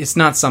 It's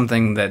not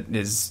something that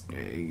is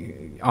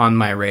on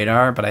my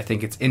radar, but I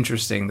think it's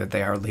interesting that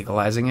they are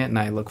legalizing it, and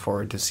I look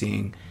forward to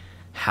seeing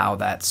how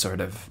that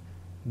sort of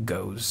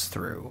goes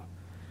through.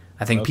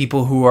 I think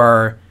people who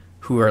are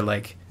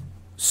like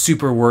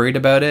super worried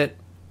about it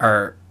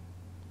are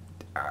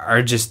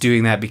just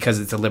doing that because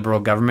it's a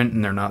liberal government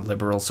and they're not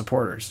liberal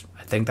supporters.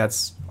 I think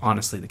that's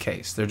honestly the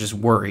case. They're just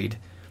worried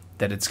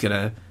that it's going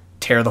to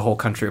tear the whole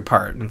country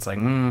apart, and it's like,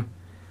 I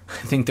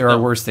think there are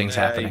worse things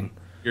happening.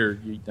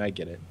 I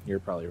get it. You're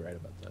probably right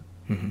about that.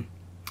 Mm-hmm.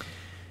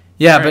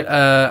 Yeah, right.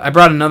 But I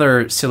brought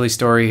another silly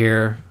story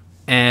here,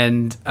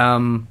 And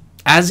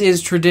as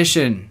is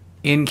tradition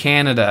in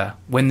Canada,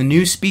 when the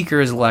new speaker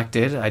is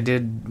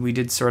elected, we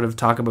did sort of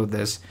talk about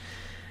this.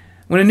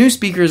 When a new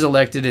speaker is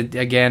elected,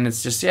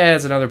 it's just,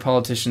 it's another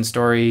politician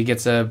story. He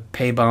gets a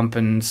pay bump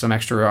and some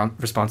extra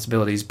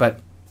responsibilities. But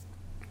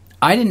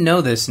I didn't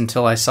know this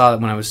until I saw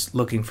it when I was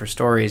looking for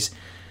stories.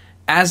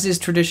 As is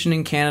tradition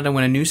in Canada,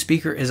 when a new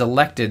speaker is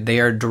elected, they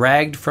are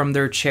dragged from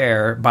their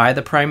chair by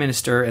the Prime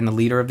Minister and the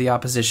Leader of the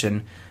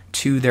Opposition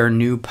to their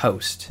new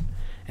post.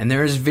 And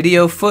there is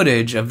video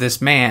footage of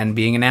this man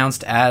being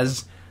announced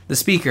as the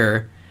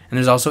speaker, and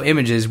there's also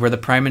images where the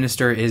Prime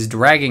Minister is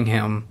dragging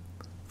him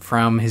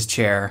from his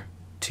chair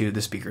to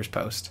the speaker's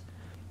post.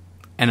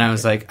 And I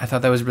was like, I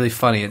thought that was really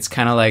funny. It's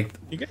kind of like...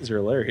 You guys are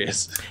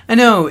hilarious. I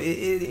know.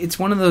 It's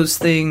one of those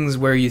things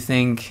where you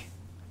think...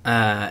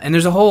 and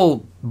there's a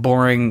whole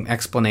boring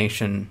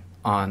explanation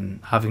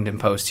on Huffington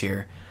Post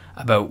here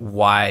about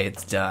why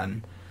it's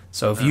done.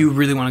 So if you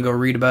really want to go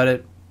read about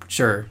it,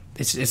 sure.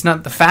 It's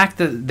not the fact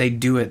that they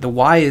do it. The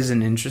why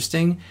isn't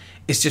interesting.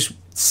 It's just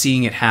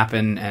seeing it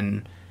happen,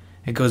 and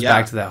it goes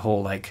back to that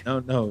whole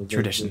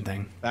tradition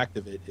thing. The fact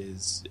of it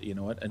is, you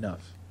know what? Enough.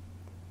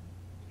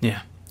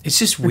 Yeah. It's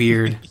just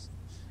weird.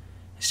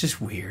 It's just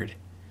weird.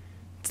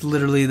 It's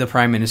literally the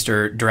Prime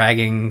Minister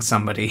dragging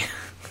somebody.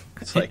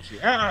 It's like,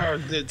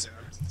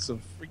 it's a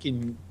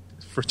freaking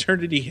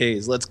fraternity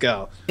haze. Let's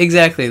go.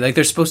 Exactly. Like,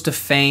 they're supposed to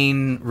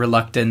feign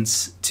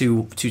reluctance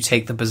to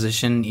take the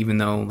position, even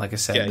though, like I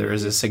said, there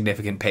is a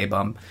significant pay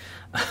bump.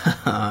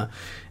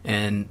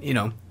 And,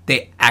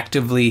 they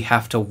actively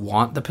have to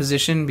want the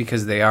position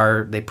because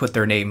they put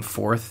their name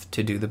forth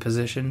to do the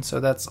position. So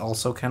that's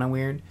also kind of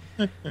weird.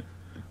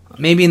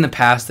 Maybe in the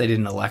past they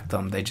didn't elect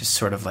them. They just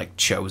sort of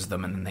chose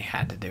them and then they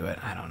had to do it.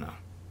 I don't know.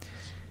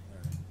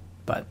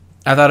 But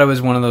I thought it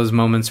was one of those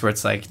moments where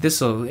it's like,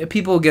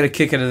 people get a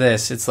kick out of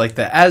this. It's like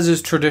as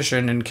is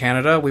tradition in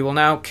Canada, we will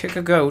now kick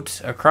a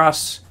goat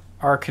across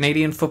our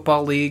Canadian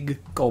Football League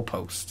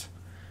goalpost.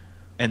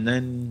 And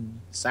then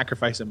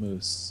sacrifice a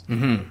moose.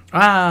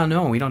 Mm-hmm.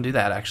 No, we don't do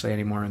that actually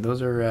anymore.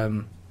 Those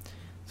are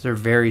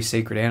very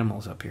sacred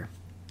animals up here.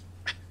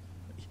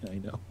 Yeah, I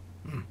know.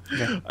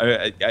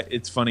 Okay.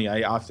 It's funny.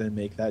 I often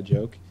make that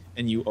joke,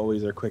 and you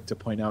always are quick to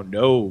point out,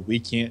 no, we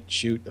can't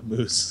shoot a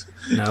moose.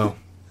 No.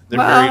 They're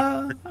very...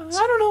 I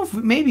don't know if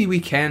maybe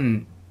we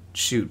can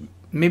shoot.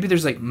 Maybe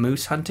there's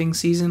moose hunting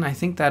season. I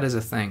think that is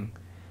a thing.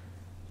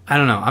 I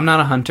don't know. I'm not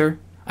a hunter.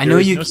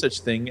 There's no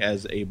such thing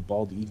as a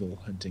bald eagle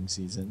hunting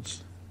season.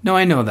 No,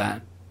 I know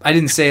that. I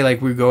didn't say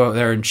we go out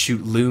there and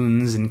shoot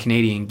loons and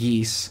Canadian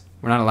geese.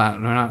 We're not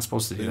allowed. We're not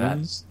supposed to do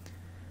Loons?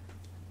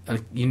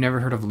 that. You never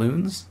heard of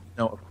loons?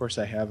 No, of course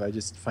I have. I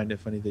just find it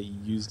funny that you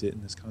used it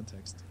in this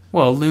context.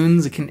 Well,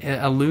 loons.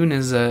 A loon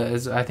is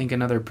I think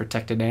another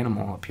protected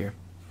animal up here.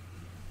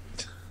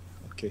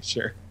 Okay,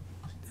 sure.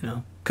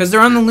 Because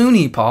they're on the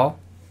loony, Paul.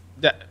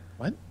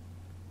 What?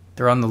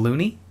 They're on the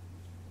loony?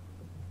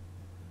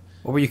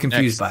 What were you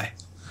confused by?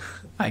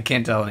 I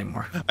can't tell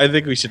anymore. I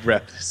think we should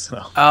wrap this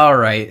up. All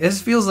right.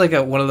 This feels like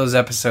one of those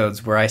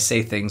episodes where I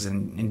say things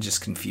and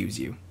just confuse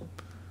you.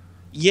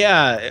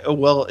 Yeah,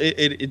 well,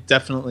 it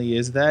definitely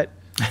is that.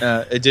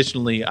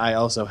 Additionally, I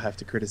also have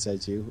to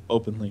criticize you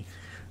openly.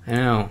 I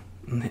know.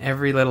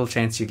 Every little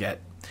chance you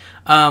get.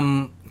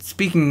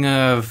 Speaking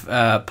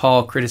of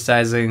Paul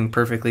criticizing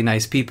perfectly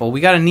nice people, we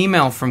got an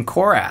email from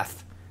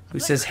Korath who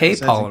says, "Hey,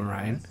 Paul and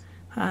Ryan."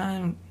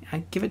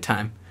 I give it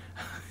time.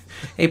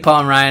 "Hey, Paul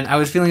and Ryan, I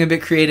was feeling a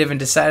bit creative and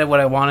decided what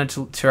I wanted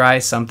to try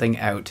something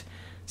out."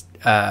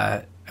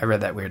 I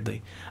read that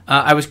weirdly.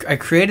 I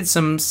created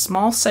some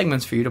small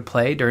segments for you to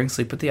play during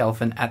Sleep with the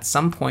Elephant at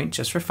some point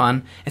just for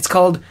fun. It's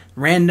called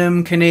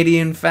Random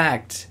Canadian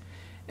Fact.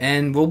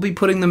 And we'll be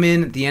putting them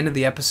in at the end of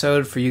the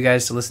episode for you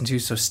guys to listen to,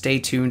 so stay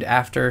tuned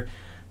after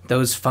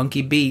those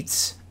funky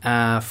beats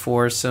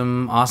for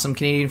some awesome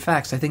Canadian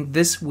facts. I think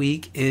this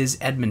week is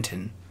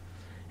Edmonton.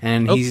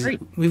 And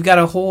we've got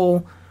a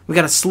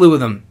slew of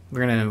them. We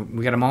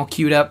got them all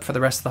queued up for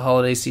the rest of the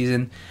holiday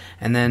season,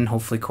 and then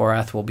hopefully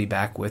Korath will be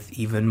back with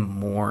even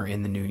more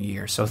in the new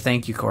year. So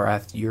thank you,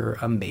 Korath. You're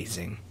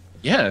amazing.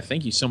 Yeah,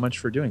 thank you so much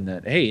for doing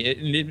that. Hey,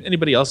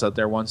 anybody else out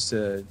there wants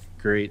to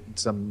create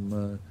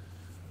some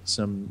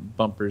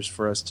bumpers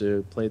for us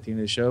to play at the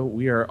end of the show,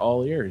 we are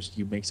all ears.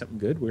 You make something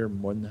good, we're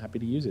more than happy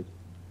to use it.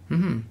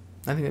 Mm-hmm.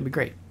 I think that'd be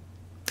great.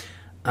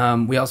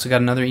 We also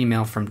got another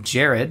email from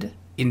Jared.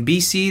 In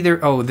BC,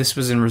 this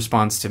was in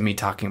response to me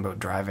talking about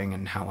driving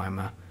and how I'm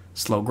a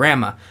slow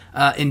grandma.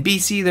 In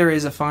BC, there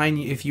is a fine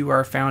if you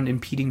are found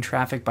impeding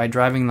traffic by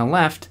driving in the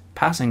left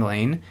passing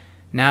lane.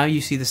 Now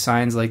you see the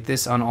signs like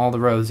this on all the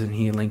roads, and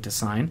he linked a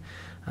sign,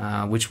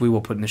 which we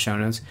will put in the show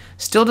notes.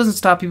 Still doesn't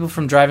stop people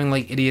from driving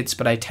like idiots,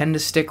 but I tend to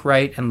stick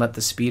right and let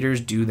the speeders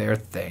do their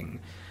thing.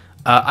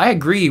 I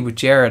agree with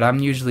Jared. I'm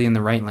usually in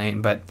the right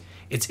lane, but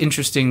it's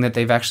interesting that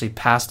they've actually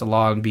passed a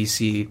law in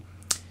BC.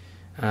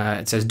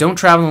 It says, don't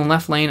travel in the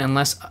left lane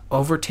unless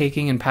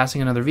overtaking and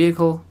passing another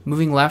vehicle,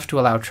 moving left to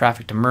allow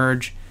traffic to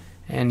merge,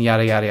 and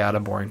yada, yada, yada,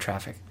 boring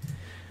traffic.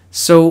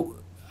 So,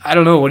 I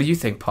don't know. What do you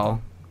think,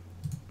 Paul?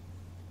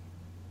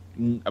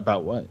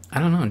 About what? I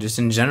don't know, just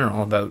in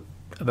general about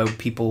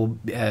people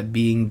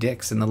being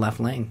dicks in the left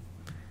lane.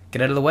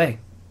 Get out of the way.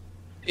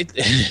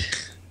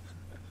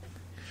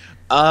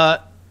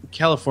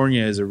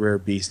 California is a rare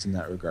beast in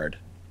that regard.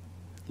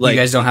 You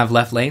guys don't have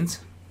left lanes?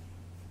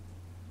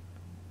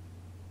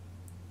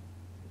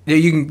 Yeah,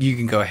 you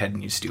can go ahead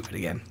and use stupid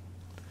again.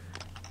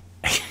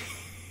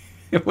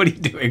 What are you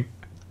doing?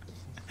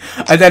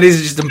 I thought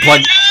he's just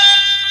unplugged.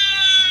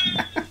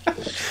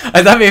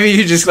 I thought maybe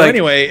you just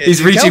anyway,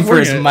 he's reaching for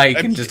his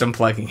mic and just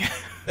unplugging it.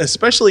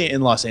 Especially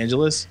in Los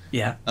Angeles.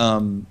 Yeah.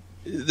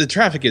 The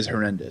traffic is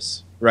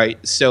horrendous,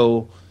 right?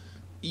 So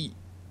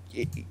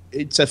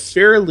it's a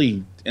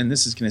fairly, and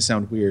this is going to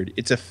sound weird,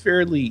 it's a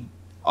fairly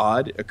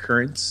odd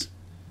occurrence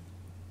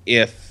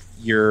if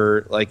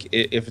you're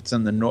if it's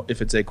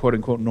if it's a quote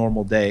unquote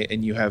normal day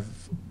and you have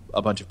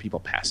a bunch of people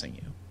passing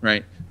you,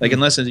 right?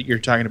 Unless you're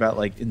talking about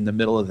in the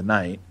middle of the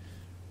night,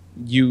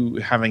 you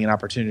having an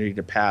opportunity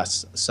to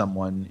pass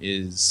someone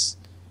is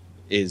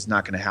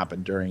not going to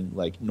happen during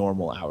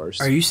normal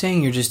hours. Are you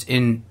saying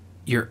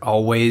you're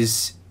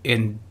always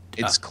in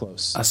it's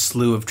close. A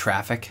slew of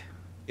traffic?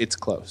 It's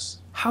close.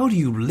 How do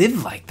you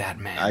live like that,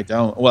 man? I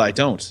don't. Well, I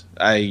don't.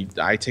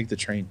 I take the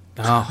train.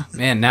 Oh,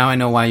 man, now I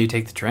know why you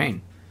take the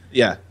train.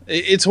 Yeah,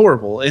 it's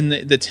horrible. And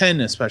the 10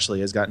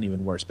 especially has gotten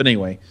even worse. But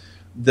anyway,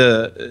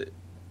 it's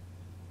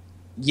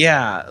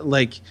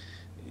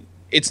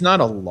not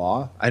a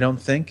law, I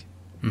don't think.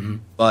 Mm-hmm.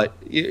 But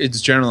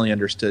it's generally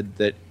understood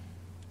that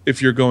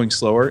if you're going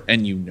slower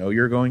and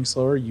you're going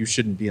slower, you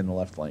shouldn't be in the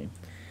left lane.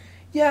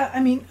 Yeah, I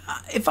mean,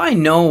 if I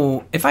actively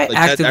know,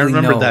 I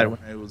remember that when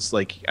I was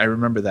I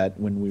remember that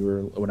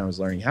when I was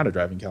learning how to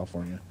drive in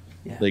California.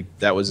 Yeah.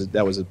 That was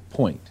a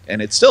point,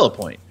 and it's still a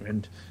point.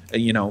 And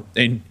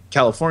in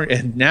California,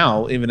 and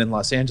now even in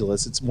Los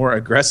Angeles, it's more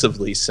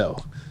aggressively so.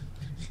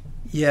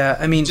 Yeah,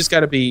 I mean, you just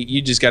got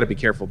to be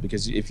careful,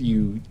 because if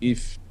you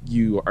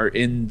are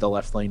in the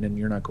left lane and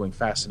you're not going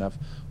fast enough,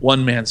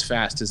 one man's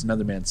fast is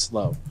another man's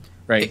slow,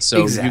 right?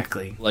 So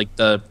exactly.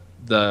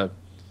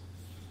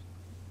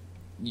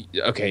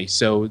 Okay,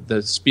 so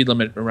the speed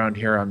limit around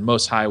here on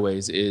most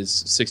highways is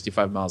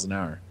 65 miles an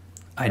hour.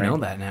 I know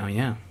that now,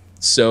 yeah.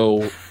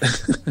 So,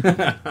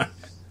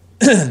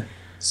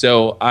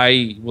 so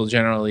I will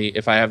generally,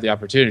 if I have the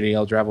opportunity,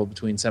 I'll travel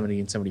between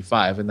 70 and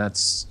 75, and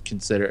that's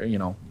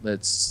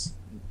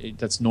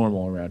that's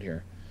normal around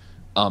here.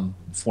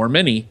 For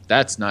many,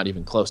 that's not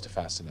even close to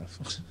fast enough.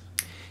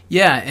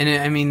 Yeah,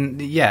 and I mean,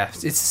 yeah,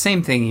 it's the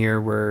same thing here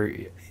where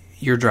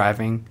you're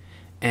driving,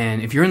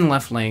 and if you're in the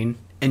left lane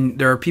and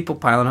there are people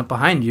piling up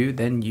behind you,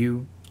 then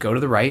you go to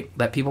the right,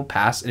 let people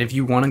pass, and if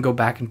you want to go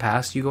back and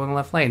pass, you go in the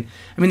left lane.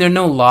 I mean, there are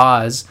no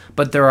laws,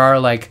 but there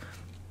are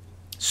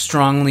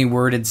strongly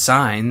worded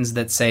signs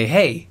that say,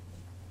 hey,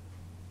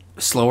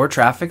 slower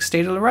traffic,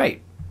 stay to the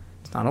right.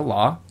 It's not a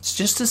law. It's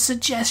just a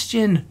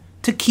suggestion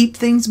to keep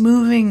things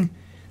moving.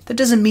 That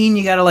doesn't mean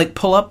you gotta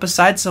pull up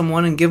beside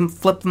someone and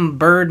flip them a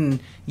bird and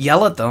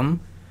yell at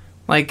them,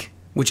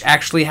 which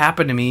actually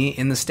happened to me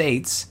in the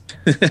States.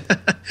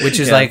 Which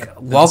is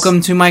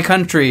welcome to my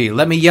country.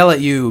 Let me yell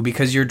at you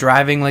because you're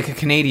driving like a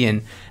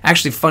Canadian.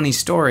 Actually, funny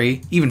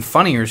story, even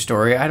funnier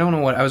story. I don't know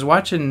what I was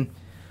watching.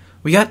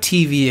 We got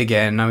TV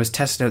again. I was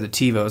testing out the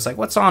TiVo. I was like,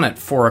 what's on at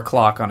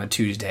 4:00 on a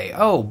Tuesday?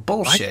 Oh,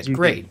 bullshit.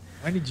 Great.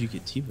 Why did you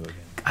get TiVo again?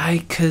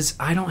 Because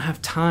I don't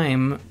have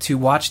time to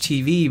watch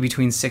TV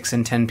between 6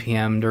 and 10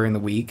 p.m. during the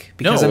week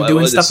because I'm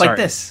doing stuff like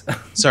this.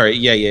 Sorry,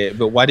 yeah.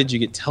 But why did you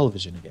get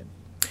television again?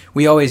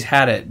 We always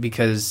had it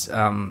because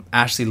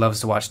Ashley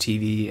loves to watch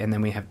TV, and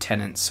then we have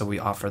tenants, so we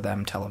offer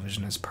them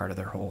television as part of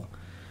their whole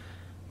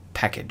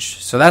package.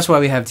 So that's why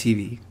we have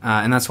TV,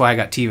 and that's why I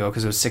got TiVo,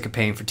 because I was sick of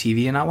paying for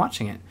TV and not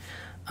watching it,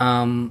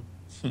 and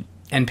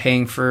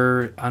paying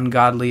for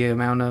ungodly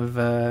amount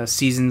of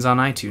seasons on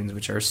iTunes,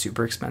 which are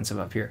super expensive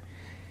up here.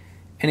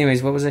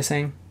 Anyways, what was I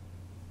saying?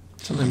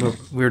 Something about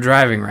we were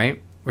driving,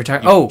 right? We're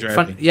talking.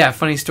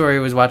 Funny story. I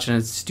was watching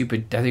a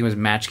stupid. I think it was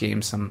Match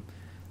Game, some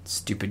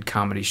stupid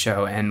comedy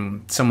show,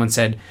 and someone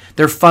said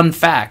their fun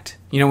fact.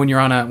 When you're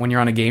on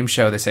a game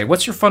show, they say,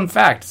 "What's your fun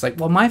fact?" It's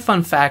well, my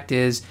fun fact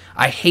is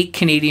I hate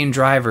Canadian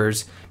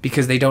drivers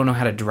because they don't know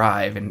how to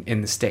drive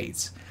in the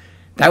States.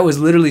 That was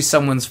literally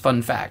someone's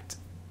fun fact,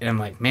 and I'm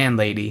like, man,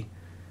 lady,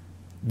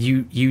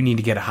 you need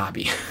to get a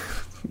hobby,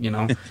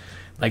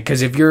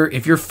 because if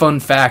your fun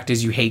fact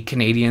is you hate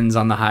Canadians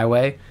on the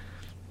highway,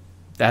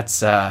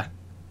 that's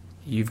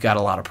you've got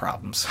a lot of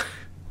problems.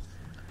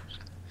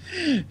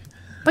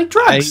 Like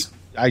drugs.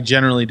 I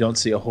generally don't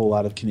see a whole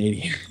lot of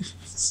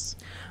Canadians.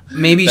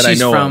 Maybe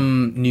she's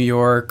from New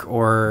York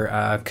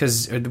or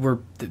because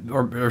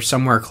or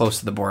somewhere close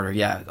to the border.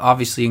 Yeah,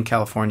 obviously in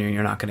California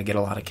you're not going to get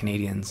a lot of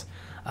Canadians,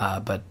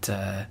 but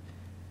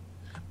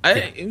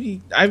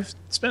I've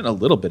spent a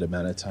little bit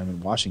amount of time in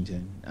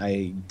Washington.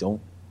 I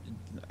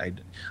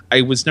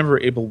was never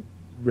able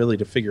really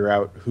to figure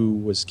out who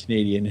was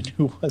Canadian and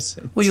who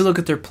wasn't. Well, you look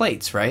at their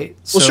plates, right?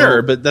 Well,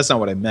 sure, but that's not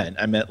what I meant.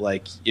 I meant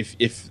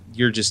if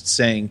you're just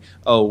saying,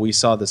 oh, we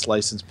saw this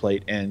license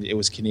plate and it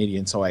was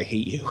Canadian, so I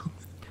hate you.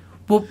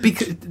 Well,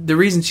 because the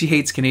reason she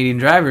hates Canadian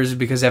drivers is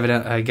because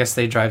I guess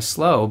they drive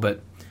slow,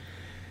 but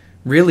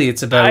really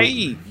it's about...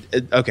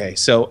 Okay,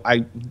 so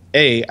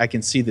I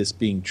can see this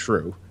being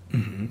true.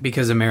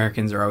 Because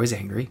Americans are always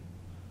angry.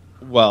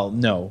 Well,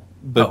 no,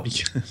 but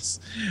because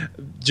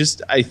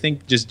I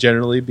think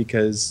generally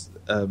because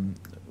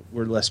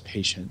we're less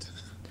patient.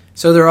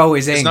 So they're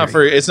always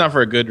angry. It's not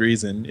for a good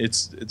reason.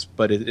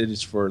 But it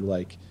is for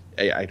like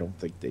I don't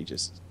think they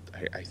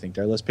I think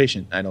they're less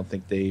patient. I don't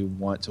think they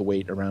want to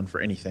wait around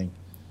for anything.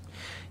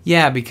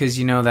 Yeah, because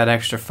that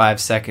extra 5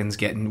 seconds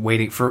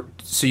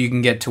so you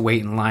can get to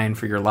wait in line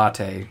for your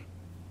latte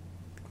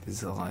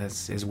is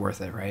worth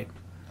it, right?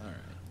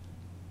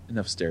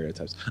 Enough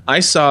stereotypes.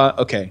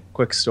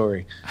 Quick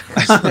story.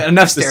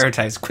 Enough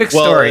stereotypes. Quick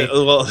story.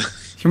 Well, you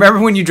remember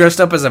when you dressed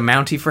up as a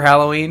Mountie for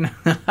Halloween?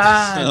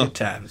 Good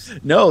times.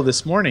 No,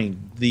 this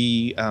morning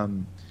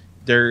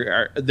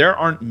there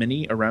aren't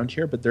many around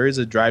here, but there is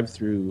a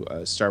drive-through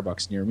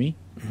Starbucks near me,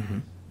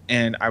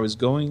 and I was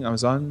in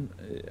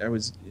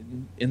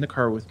the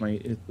car with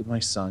my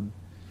son,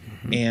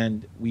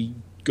 and we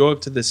go up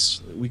to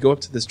this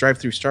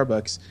drive-through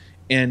Starbucks,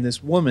 and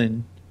this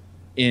woman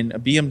in a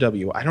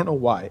BMW. I don't know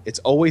why. It's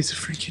always a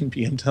freaking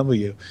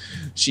BMW.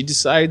 She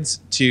decides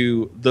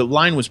the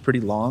line was pretty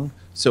long,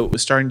 so it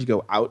was starting to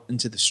go out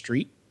into the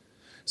street.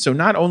 So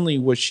not only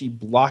was she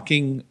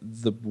blocking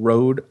the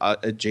road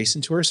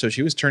adjacent to her, so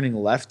she was turning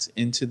left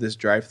into this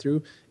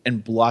drive-through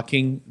and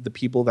blocking the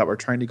people that were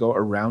trying to go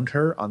around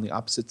her on the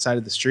opposite side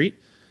of the street.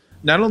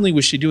 Not only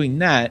was she doing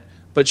that,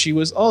 but she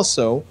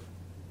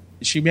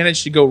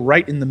managed to go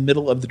right in the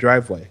middle of the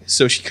driveway,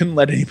 so she couldn't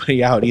let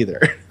anybody out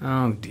either.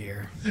 Oh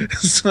dear.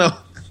 So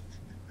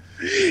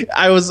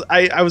I was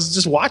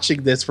just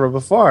watching this from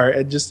afar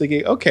and just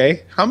thinking,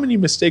 okay, how many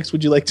mistakes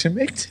would you like to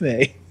make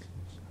today?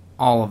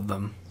 All of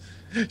them.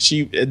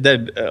 She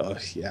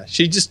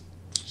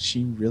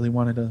really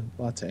wanted a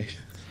latte.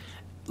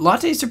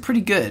 Lattes are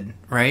pretty good,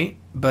 right?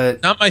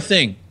 But not my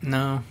thing.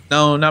 No,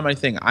 not my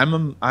thing.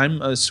 I'm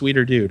a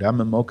sweeter dude. I'm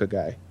a mocha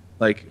guy.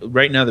 Like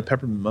right now, the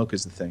peppermint mocha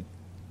is the thing.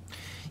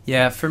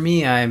 Yeah, for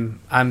me,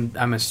 I'm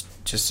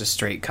just a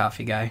straight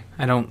coffee guy.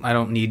 I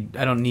don't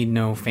need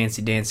no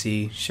fancy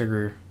dancy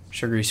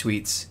sugary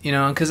sweets.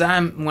 Because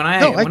when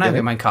I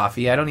get my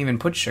coffee, I don't even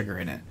put sugar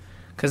in it,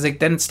 because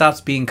then it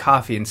stops being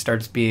coffee and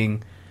starts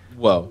being.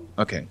 Whoa.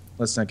 Okay,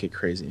 let's not get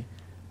crazy.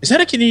 Is that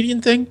a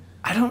Canadian thing?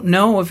 I don't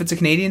know if it's a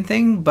Canadian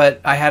thing,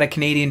 but I had a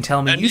Canadian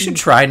tell me you should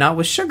try not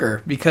with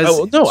sugar because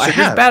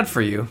sugar's bad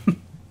for you.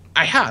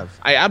 I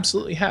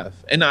absolutely have.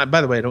 And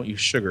by the way, I don't use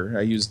sugar.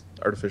 I use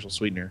artificial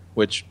sweetener,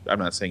 which I'm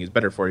not saying is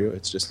better for you.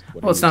 It's just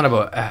it's not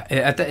about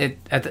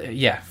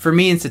for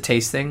me it's a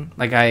taste thing.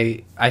 Like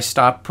I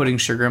stopped putting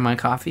sugar in my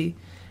coffee,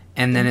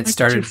 and then it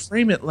started.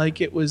 Frame it like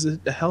it was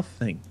a health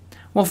thing.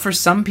 Well, for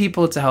some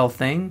people it's a health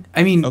thing.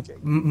 I mean,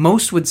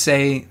 most would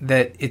say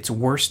that it's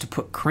worse to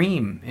put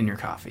cream in your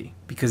coffee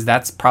because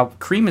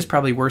cream is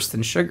probably worse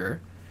than sugar.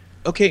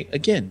 Okay,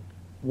 again,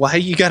 why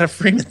you gotta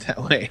frame it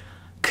that way?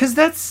 Because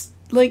that's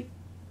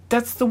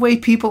the way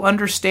people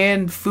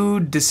understand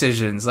food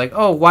decisions. Like,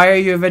 oh, why are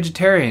you a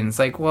vegetarian? It's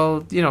like,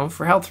 well,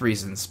 for health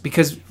reasons.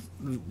 Because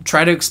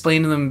try to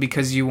explain to them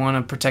because you want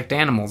to protect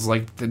animals.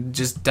 Like, that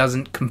just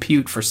doesn't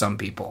compute for some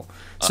people.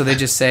 So they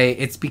just say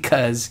it's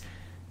because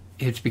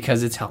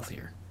it's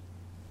healthier.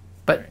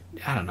 But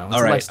I don't know. It's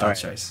a lifestyle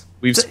choice.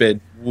 We've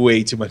spent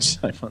way too much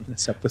time on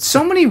this episode.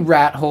 So many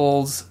rat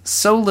holes,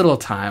 so little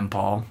time,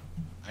 Paul.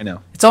 I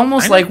know. It's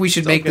almost like we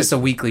should make this a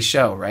weekly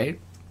show, right?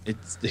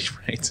 It's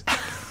right.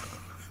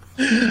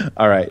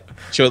 All right.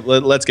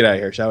 Let's get out of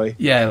here, shall we?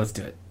 Yeah, let's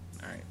do it.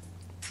 All right.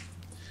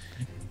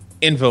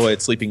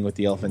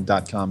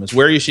 info@sleepingwiththeelephant.com is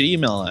where you should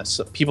email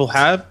us. People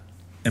have,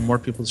 and more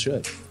people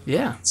should.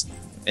 Yeah.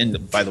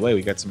 And by the way,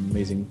 we got some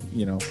amazing,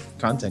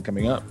 content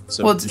coming up.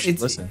 So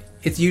listen.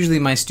 It's usually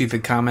my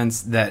stupid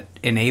comments that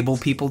enable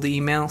people to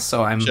email,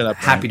 so I'm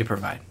happy to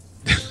provide.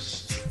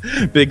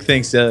 Big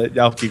thanks to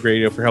Alpha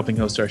Radio for helping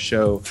host our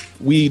show.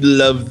 We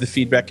love the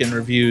feedback and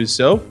reviews,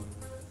 so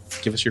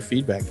give us your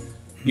feedback.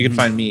 You can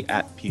find me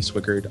at P.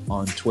 Swickard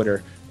on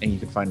Twitter, and you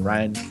can find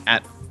Ryan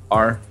at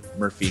R.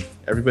 Murphy.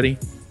 Everybody,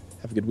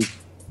 have a good week.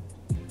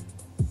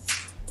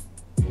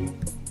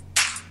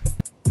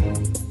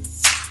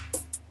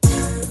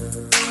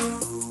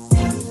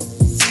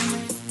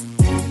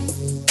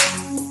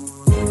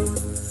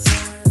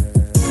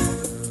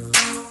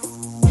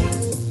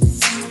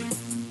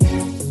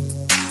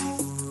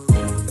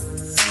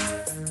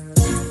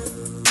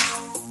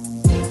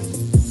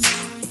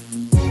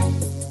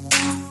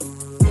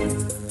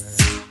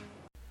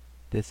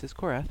 This is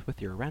Korath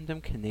with your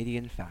random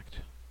Canadian fact.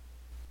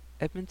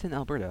 Edmonton,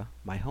 Alberta,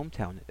 my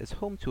hometown, is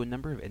home to a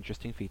number of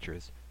interesting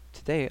features.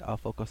 Today, I'll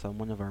focus on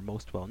one of our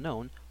most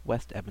well-known,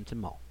 West Edmonton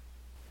Mall.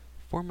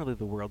 Formerly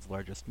the world's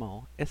largest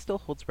mall, it still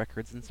holds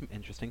records in some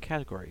interesting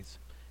categories.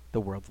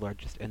 The world's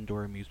largest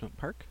indoor amusement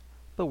park,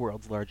 the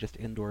world's largest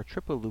indoor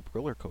triple loop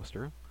roller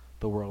coaster,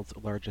 the world's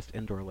largest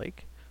indoor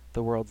lake,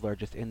 the world's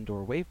largest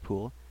indoor wave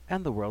pool,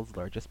 and the world's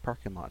largest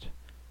parking lot.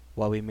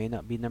 While we may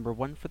not be number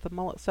one for the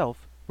mall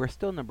itself, we're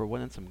still number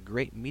one in some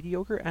great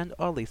mediocre and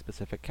oddly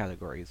specific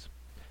categories.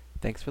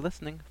 Thanks for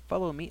listening.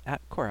 Follow me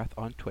at Korath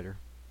on Twitter.